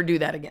and never do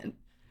that again."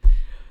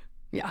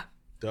 Yeah,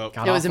 dope.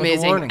 It was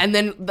amazing. And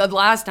then the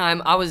last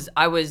time I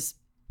was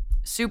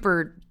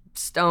super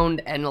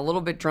stoned and a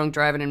little bit drunk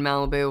driving in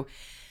Malibu.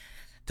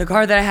 The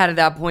car that I had at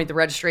that point, the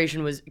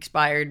registration was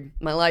expired.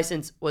 My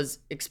license was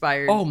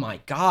expired. Oh my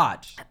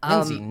God.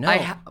 Lindsay, no.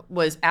 I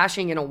was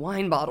ashing in a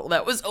wine bottle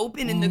that was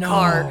open in the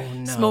car,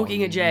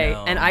 smoking a J.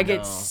 And I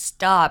get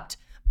stopped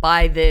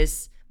by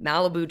this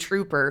Malibu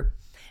trooper.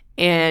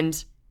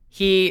 And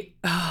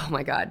oh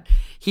my God,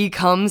 he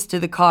comes to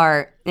the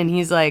car and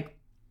he's like,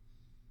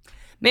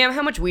 "Ma'am,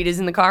 how much weed is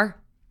in the car?"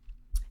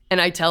 And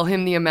I tell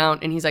him the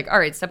amount, and he's like, "All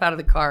right, step out of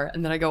the car."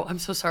 And then I go, "I'm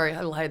so sorry,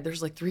 I lied.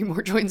 There's 3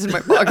 more joints in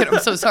my pocket. I'm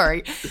so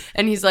sorry."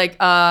 And he's like,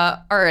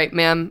 "All right,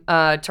 ma'am,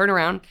 turn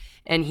around."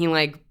 And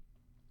he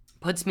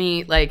puts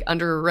me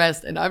under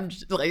arrest, and I'm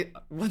just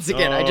once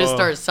again, I just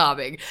start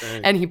sobbing.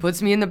 Dang. And he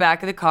puts me in the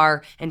back of the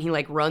car, and he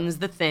runs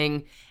the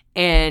thing,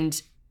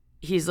 and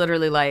he's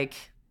literally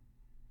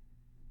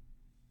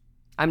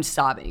I'm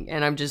sobbing,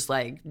 and I'm just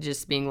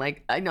being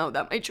I know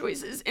that my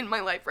choices in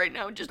my life right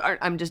now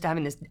I'm just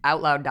having this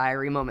out loud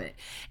diary moment.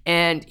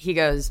 And he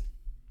goes,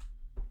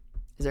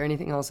 "Is there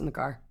anything else in the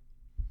car?"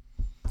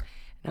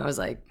 And I was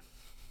like,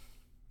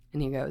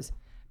 and he goes,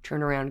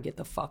 "Turn around and get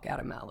the fuck out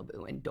of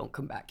Malibu and don't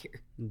come back here."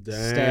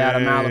 Dang. Stay out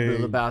of Malibu,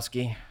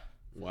 Lebowski.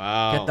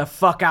 Wow. Get the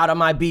fuck out of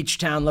my beach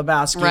town,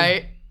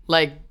 Lebowski.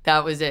 Right?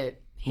 That was it.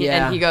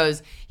 Yeah. And he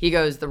goes,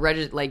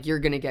 you're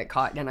gonna get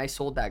caught. And I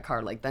sold that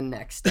car the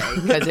next day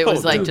because it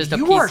was dude, just a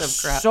piece of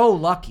crap. You are so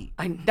lucky.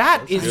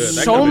 That is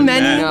good. so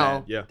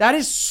many. Yeah. That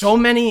is so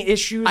many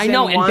issues. I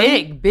know,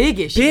 and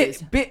big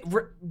issues.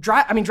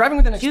 Driving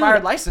with an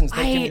expired license,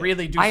 they can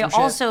really do some shit.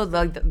 I also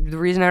the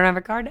reason I don't have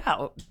a car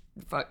now,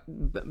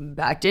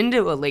 backed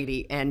into a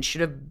lady and should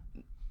have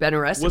been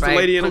arrested Was the by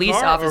lady a in a police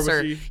car, or was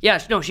officer. she-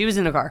 Yeah, no, she was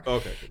in a car.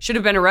 Okay. Should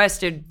have been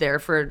arrested there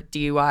for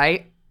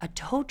DUI. A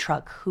tow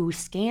truck who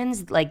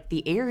scans like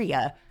the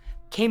area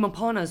came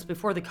upon us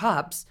before the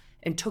cops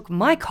and took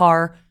my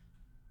car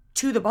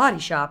to the body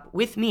shop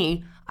with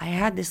me. I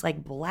had this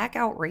like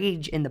blackout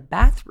rage in the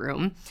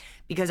bathroom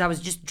because I was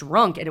just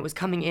drunk and it was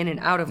coming in and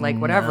out of like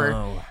whatever.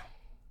 No.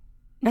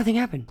 Nothing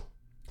happened.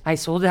 I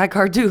sold that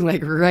car too,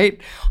 like right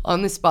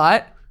on the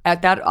spot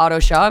at that auto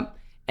shop,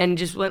 and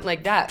just went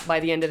like that by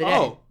the end of the day.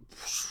 Oh,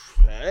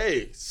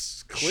 hey,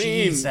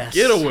 clean Jesus.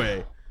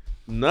 getaway.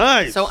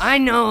 Nice. So I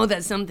know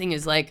that something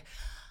is like,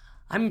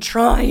 I'm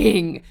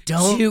trying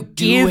Don't to do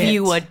give it.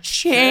 you a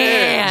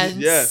chance.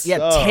 Yes. Yeah,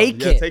 Oh,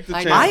 take yeah, it. Take the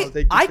I chance. know.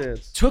 Take the I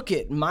chance. took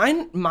it.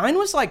 Mine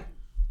was like,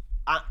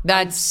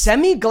 That's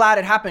semi glad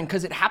it happened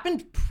because it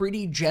happened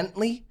pretty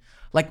gently,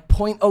 like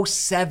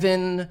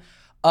 0.07.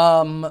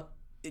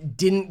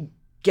 Didn't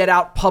get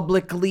out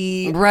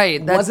publicly. Right,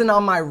 that's- Wasn't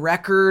on my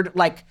record.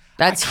 Like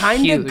That's I kind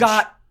of huge.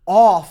 got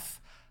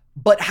off,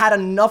 but had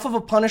enough of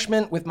a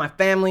punishment with my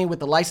family, with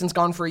the license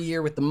gone for a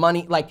year, with the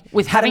money, like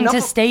with had having enough to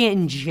of- stay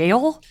in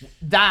jail.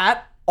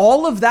 that.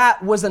 All of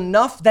that was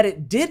enough that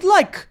it did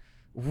like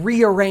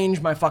rearrange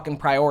my fucking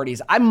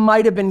priorities. I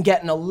might have been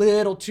getting a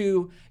little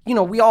too,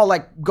 we all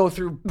like go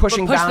through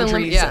pushing push the limit,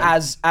 boundaries yeah.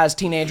 as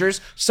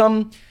teenagers.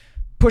 Some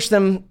push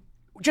them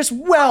just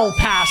well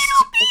past.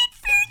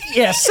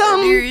 Yeah,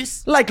 some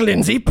Years. like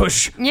Lindsay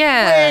push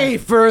Yeah. way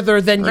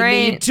further than you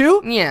Right. need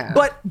to. Yeah.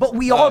 But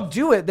we all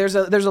do it. There's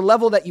a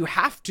level that you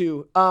have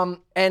to.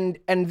 And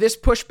this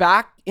pushed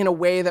back in a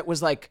way that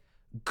was like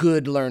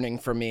good learning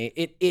for me.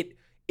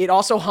 It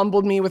also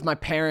humbled me with my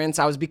parents.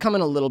 I was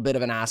becoming a little bit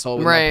of an asshole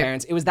with Right. my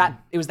parents. It was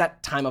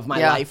that time of my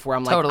Yeah, life where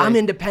I'm like, totally. I'm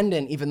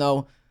independent, even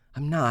though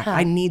I'm not.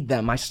 I need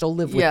them. I still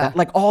live with Yeah, that.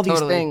 Like all these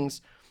totally.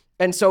 things.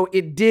 And so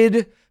it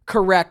did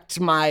correct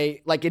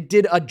it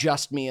did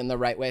adjust me in the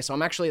right way. So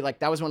I'm actually like,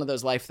 that was one of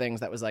those life things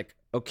that was like,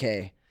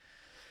 okay,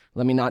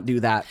 let me not do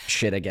that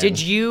shit again. Did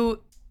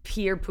you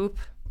pee or poop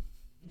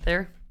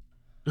there?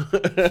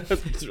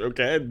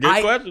 Okay. Good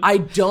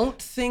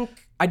question.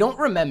 I don't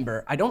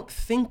remember. I don't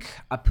think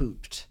I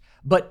pooped.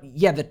 But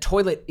yeah, the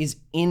toilet is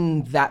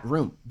in that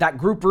room. That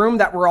group room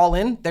that we're all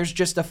in, there's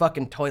just a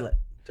fucking toilet.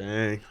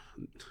 Dang.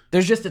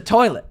 There's just a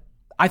toilet.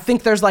 I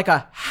think there's like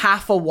a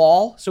half a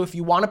wall. So if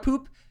you want to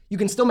poop, you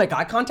can still make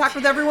eye contact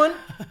with everyone,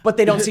 but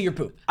they don't see your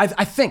poop. I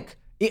think.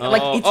 It's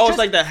It's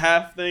like the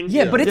half thing.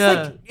 Yeah, but it's Yeah.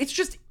 like, it's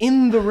just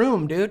in the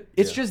room, dude.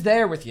 It's just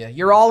there with you.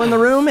 You're all in the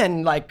room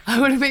and like, I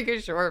want to make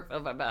a short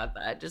film about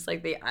that. Just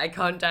like the eye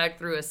contact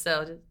through a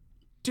cell. dude,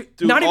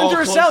 Dude, not even all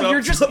through a close cell. up.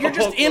 You're just All in a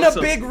close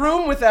up. big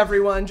room with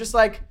everyone. Just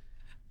like,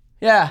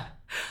 yeah.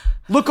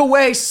 Look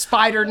away,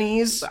 spider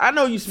knees. I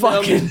know you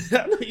smell me. Fucking-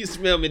 I know you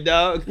smell me,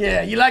 dog.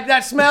 Yeah, you like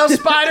that smell,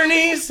 spider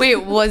knees? Wait,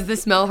 was the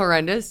smell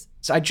horrendous?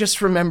 So I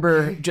just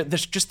remember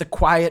just the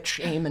quiet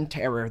shame and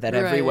terror that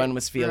everyone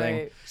was feeling.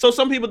 Right. So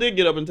some people did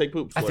get up and take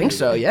poops. I for think you.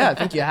 so. Yeah, I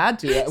think you had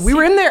to. We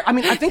were in there. I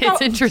mean, I think It's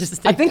interesting.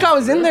 I think I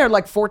was in there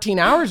like 14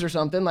 hours or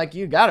something. Like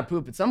you gotta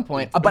poop at some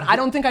point, but I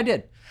don't think I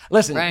did.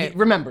 Listen, Right.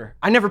 remember,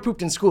 I never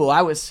pooped in school.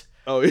 I was.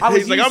 Oh, I was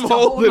he's like, used I'm to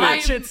holding that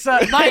it. shit.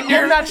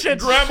 Hold that shit.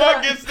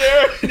 Grandma gets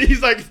there and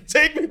he's like,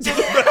 take me to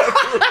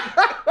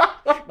the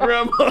bathroom.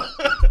 Grandma,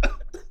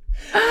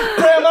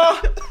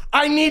 Grandma,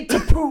 I need to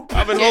poop.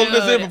 I've been holding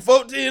this in for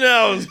 14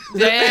 hours.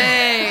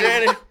 Dang.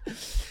 Granny.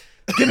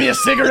 Give me a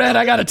cigarette.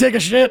 I gotta take a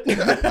shit.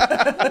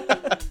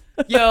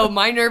 Yo,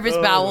 my nervous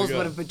Oh bowels God.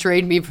 would have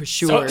betrayed me for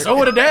sure. So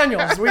would have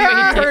Daniels. We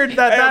heard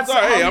that. Hey, I'm That's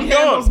sorry. how Hey, he I'm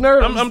handles going.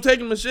 nerves. I'm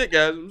taking my shit,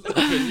 guys.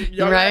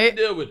 Y'all have Right? to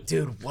deal with it.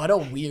 Dude, what a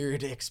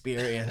weird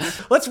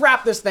experience. Let's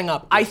wrap this thing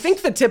up. I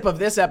think the tip of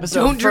this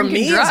episode Don't for drink me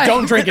and is drive.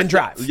 don't drink and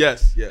drive.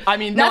 Yes, yes. I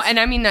mean, No, that's, and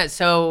I mean that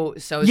so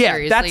Yeah,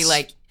 seriously. that's-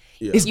 Like,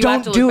 is you don't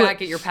have to do look it.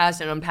 back at your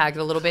past and unpack it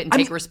a little bit and I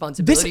take mean,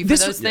 responsibility for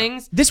those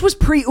things. This was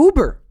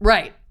pre-Uber.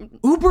 Right.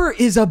 Uber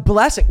is a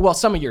blessing. Well,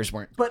 some of yours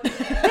weren't, but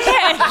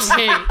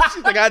I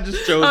She's like, I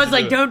just chose. was to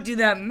like, do it. don't do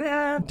that,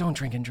 man. don't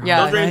drink and drive. Yeah,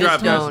 Don't drink and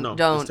drive, guys. Don't, No, it's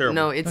don't, terrible.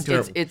 no, it's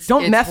terrible. it's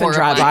Don't it's meth and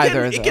drive horrifying.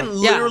 either. It can though.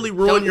 literally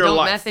ruin your don't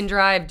life. meth and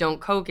drive. Don't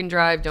coke and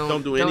drive.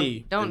 Don't do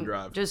any Don't and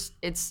drive. Just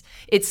it's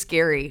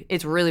scary.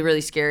 It's really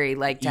really scary.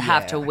 Like to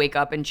have to Yeah. wake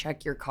up and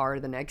check your car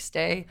the next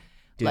day,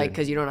 like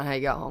because you don't know how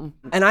you got home.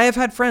 And I have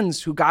had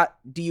friends who got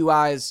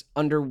DUIs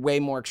under way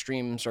more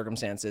extreme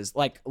circumstances.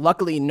 Like,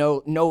 luckily,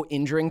 no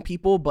injuring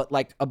people, but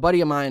like a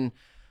buddy of mine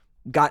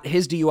got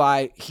his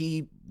DUI.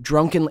 He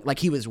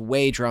he was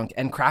way drunk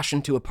and crashed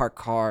into a parked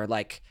car,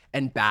 like,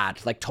 and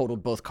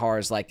totaled both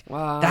cars. Like,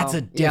 Wow. that's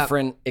a Yep.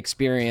 different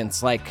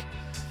experience. Like,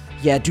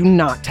 yeah, do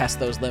not test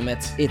those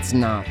limits. It's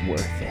not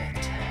worth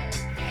it.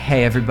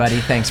 Hey everybody,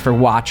 thanks for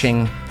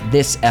watching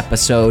this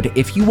episode.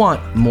 If you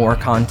want more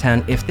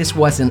content, if this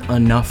wasn't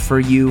enough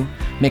for you,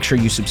 make sure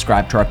you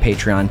subscribe to our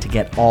Patreon to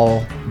get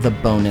all the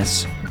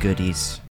bonus goodies.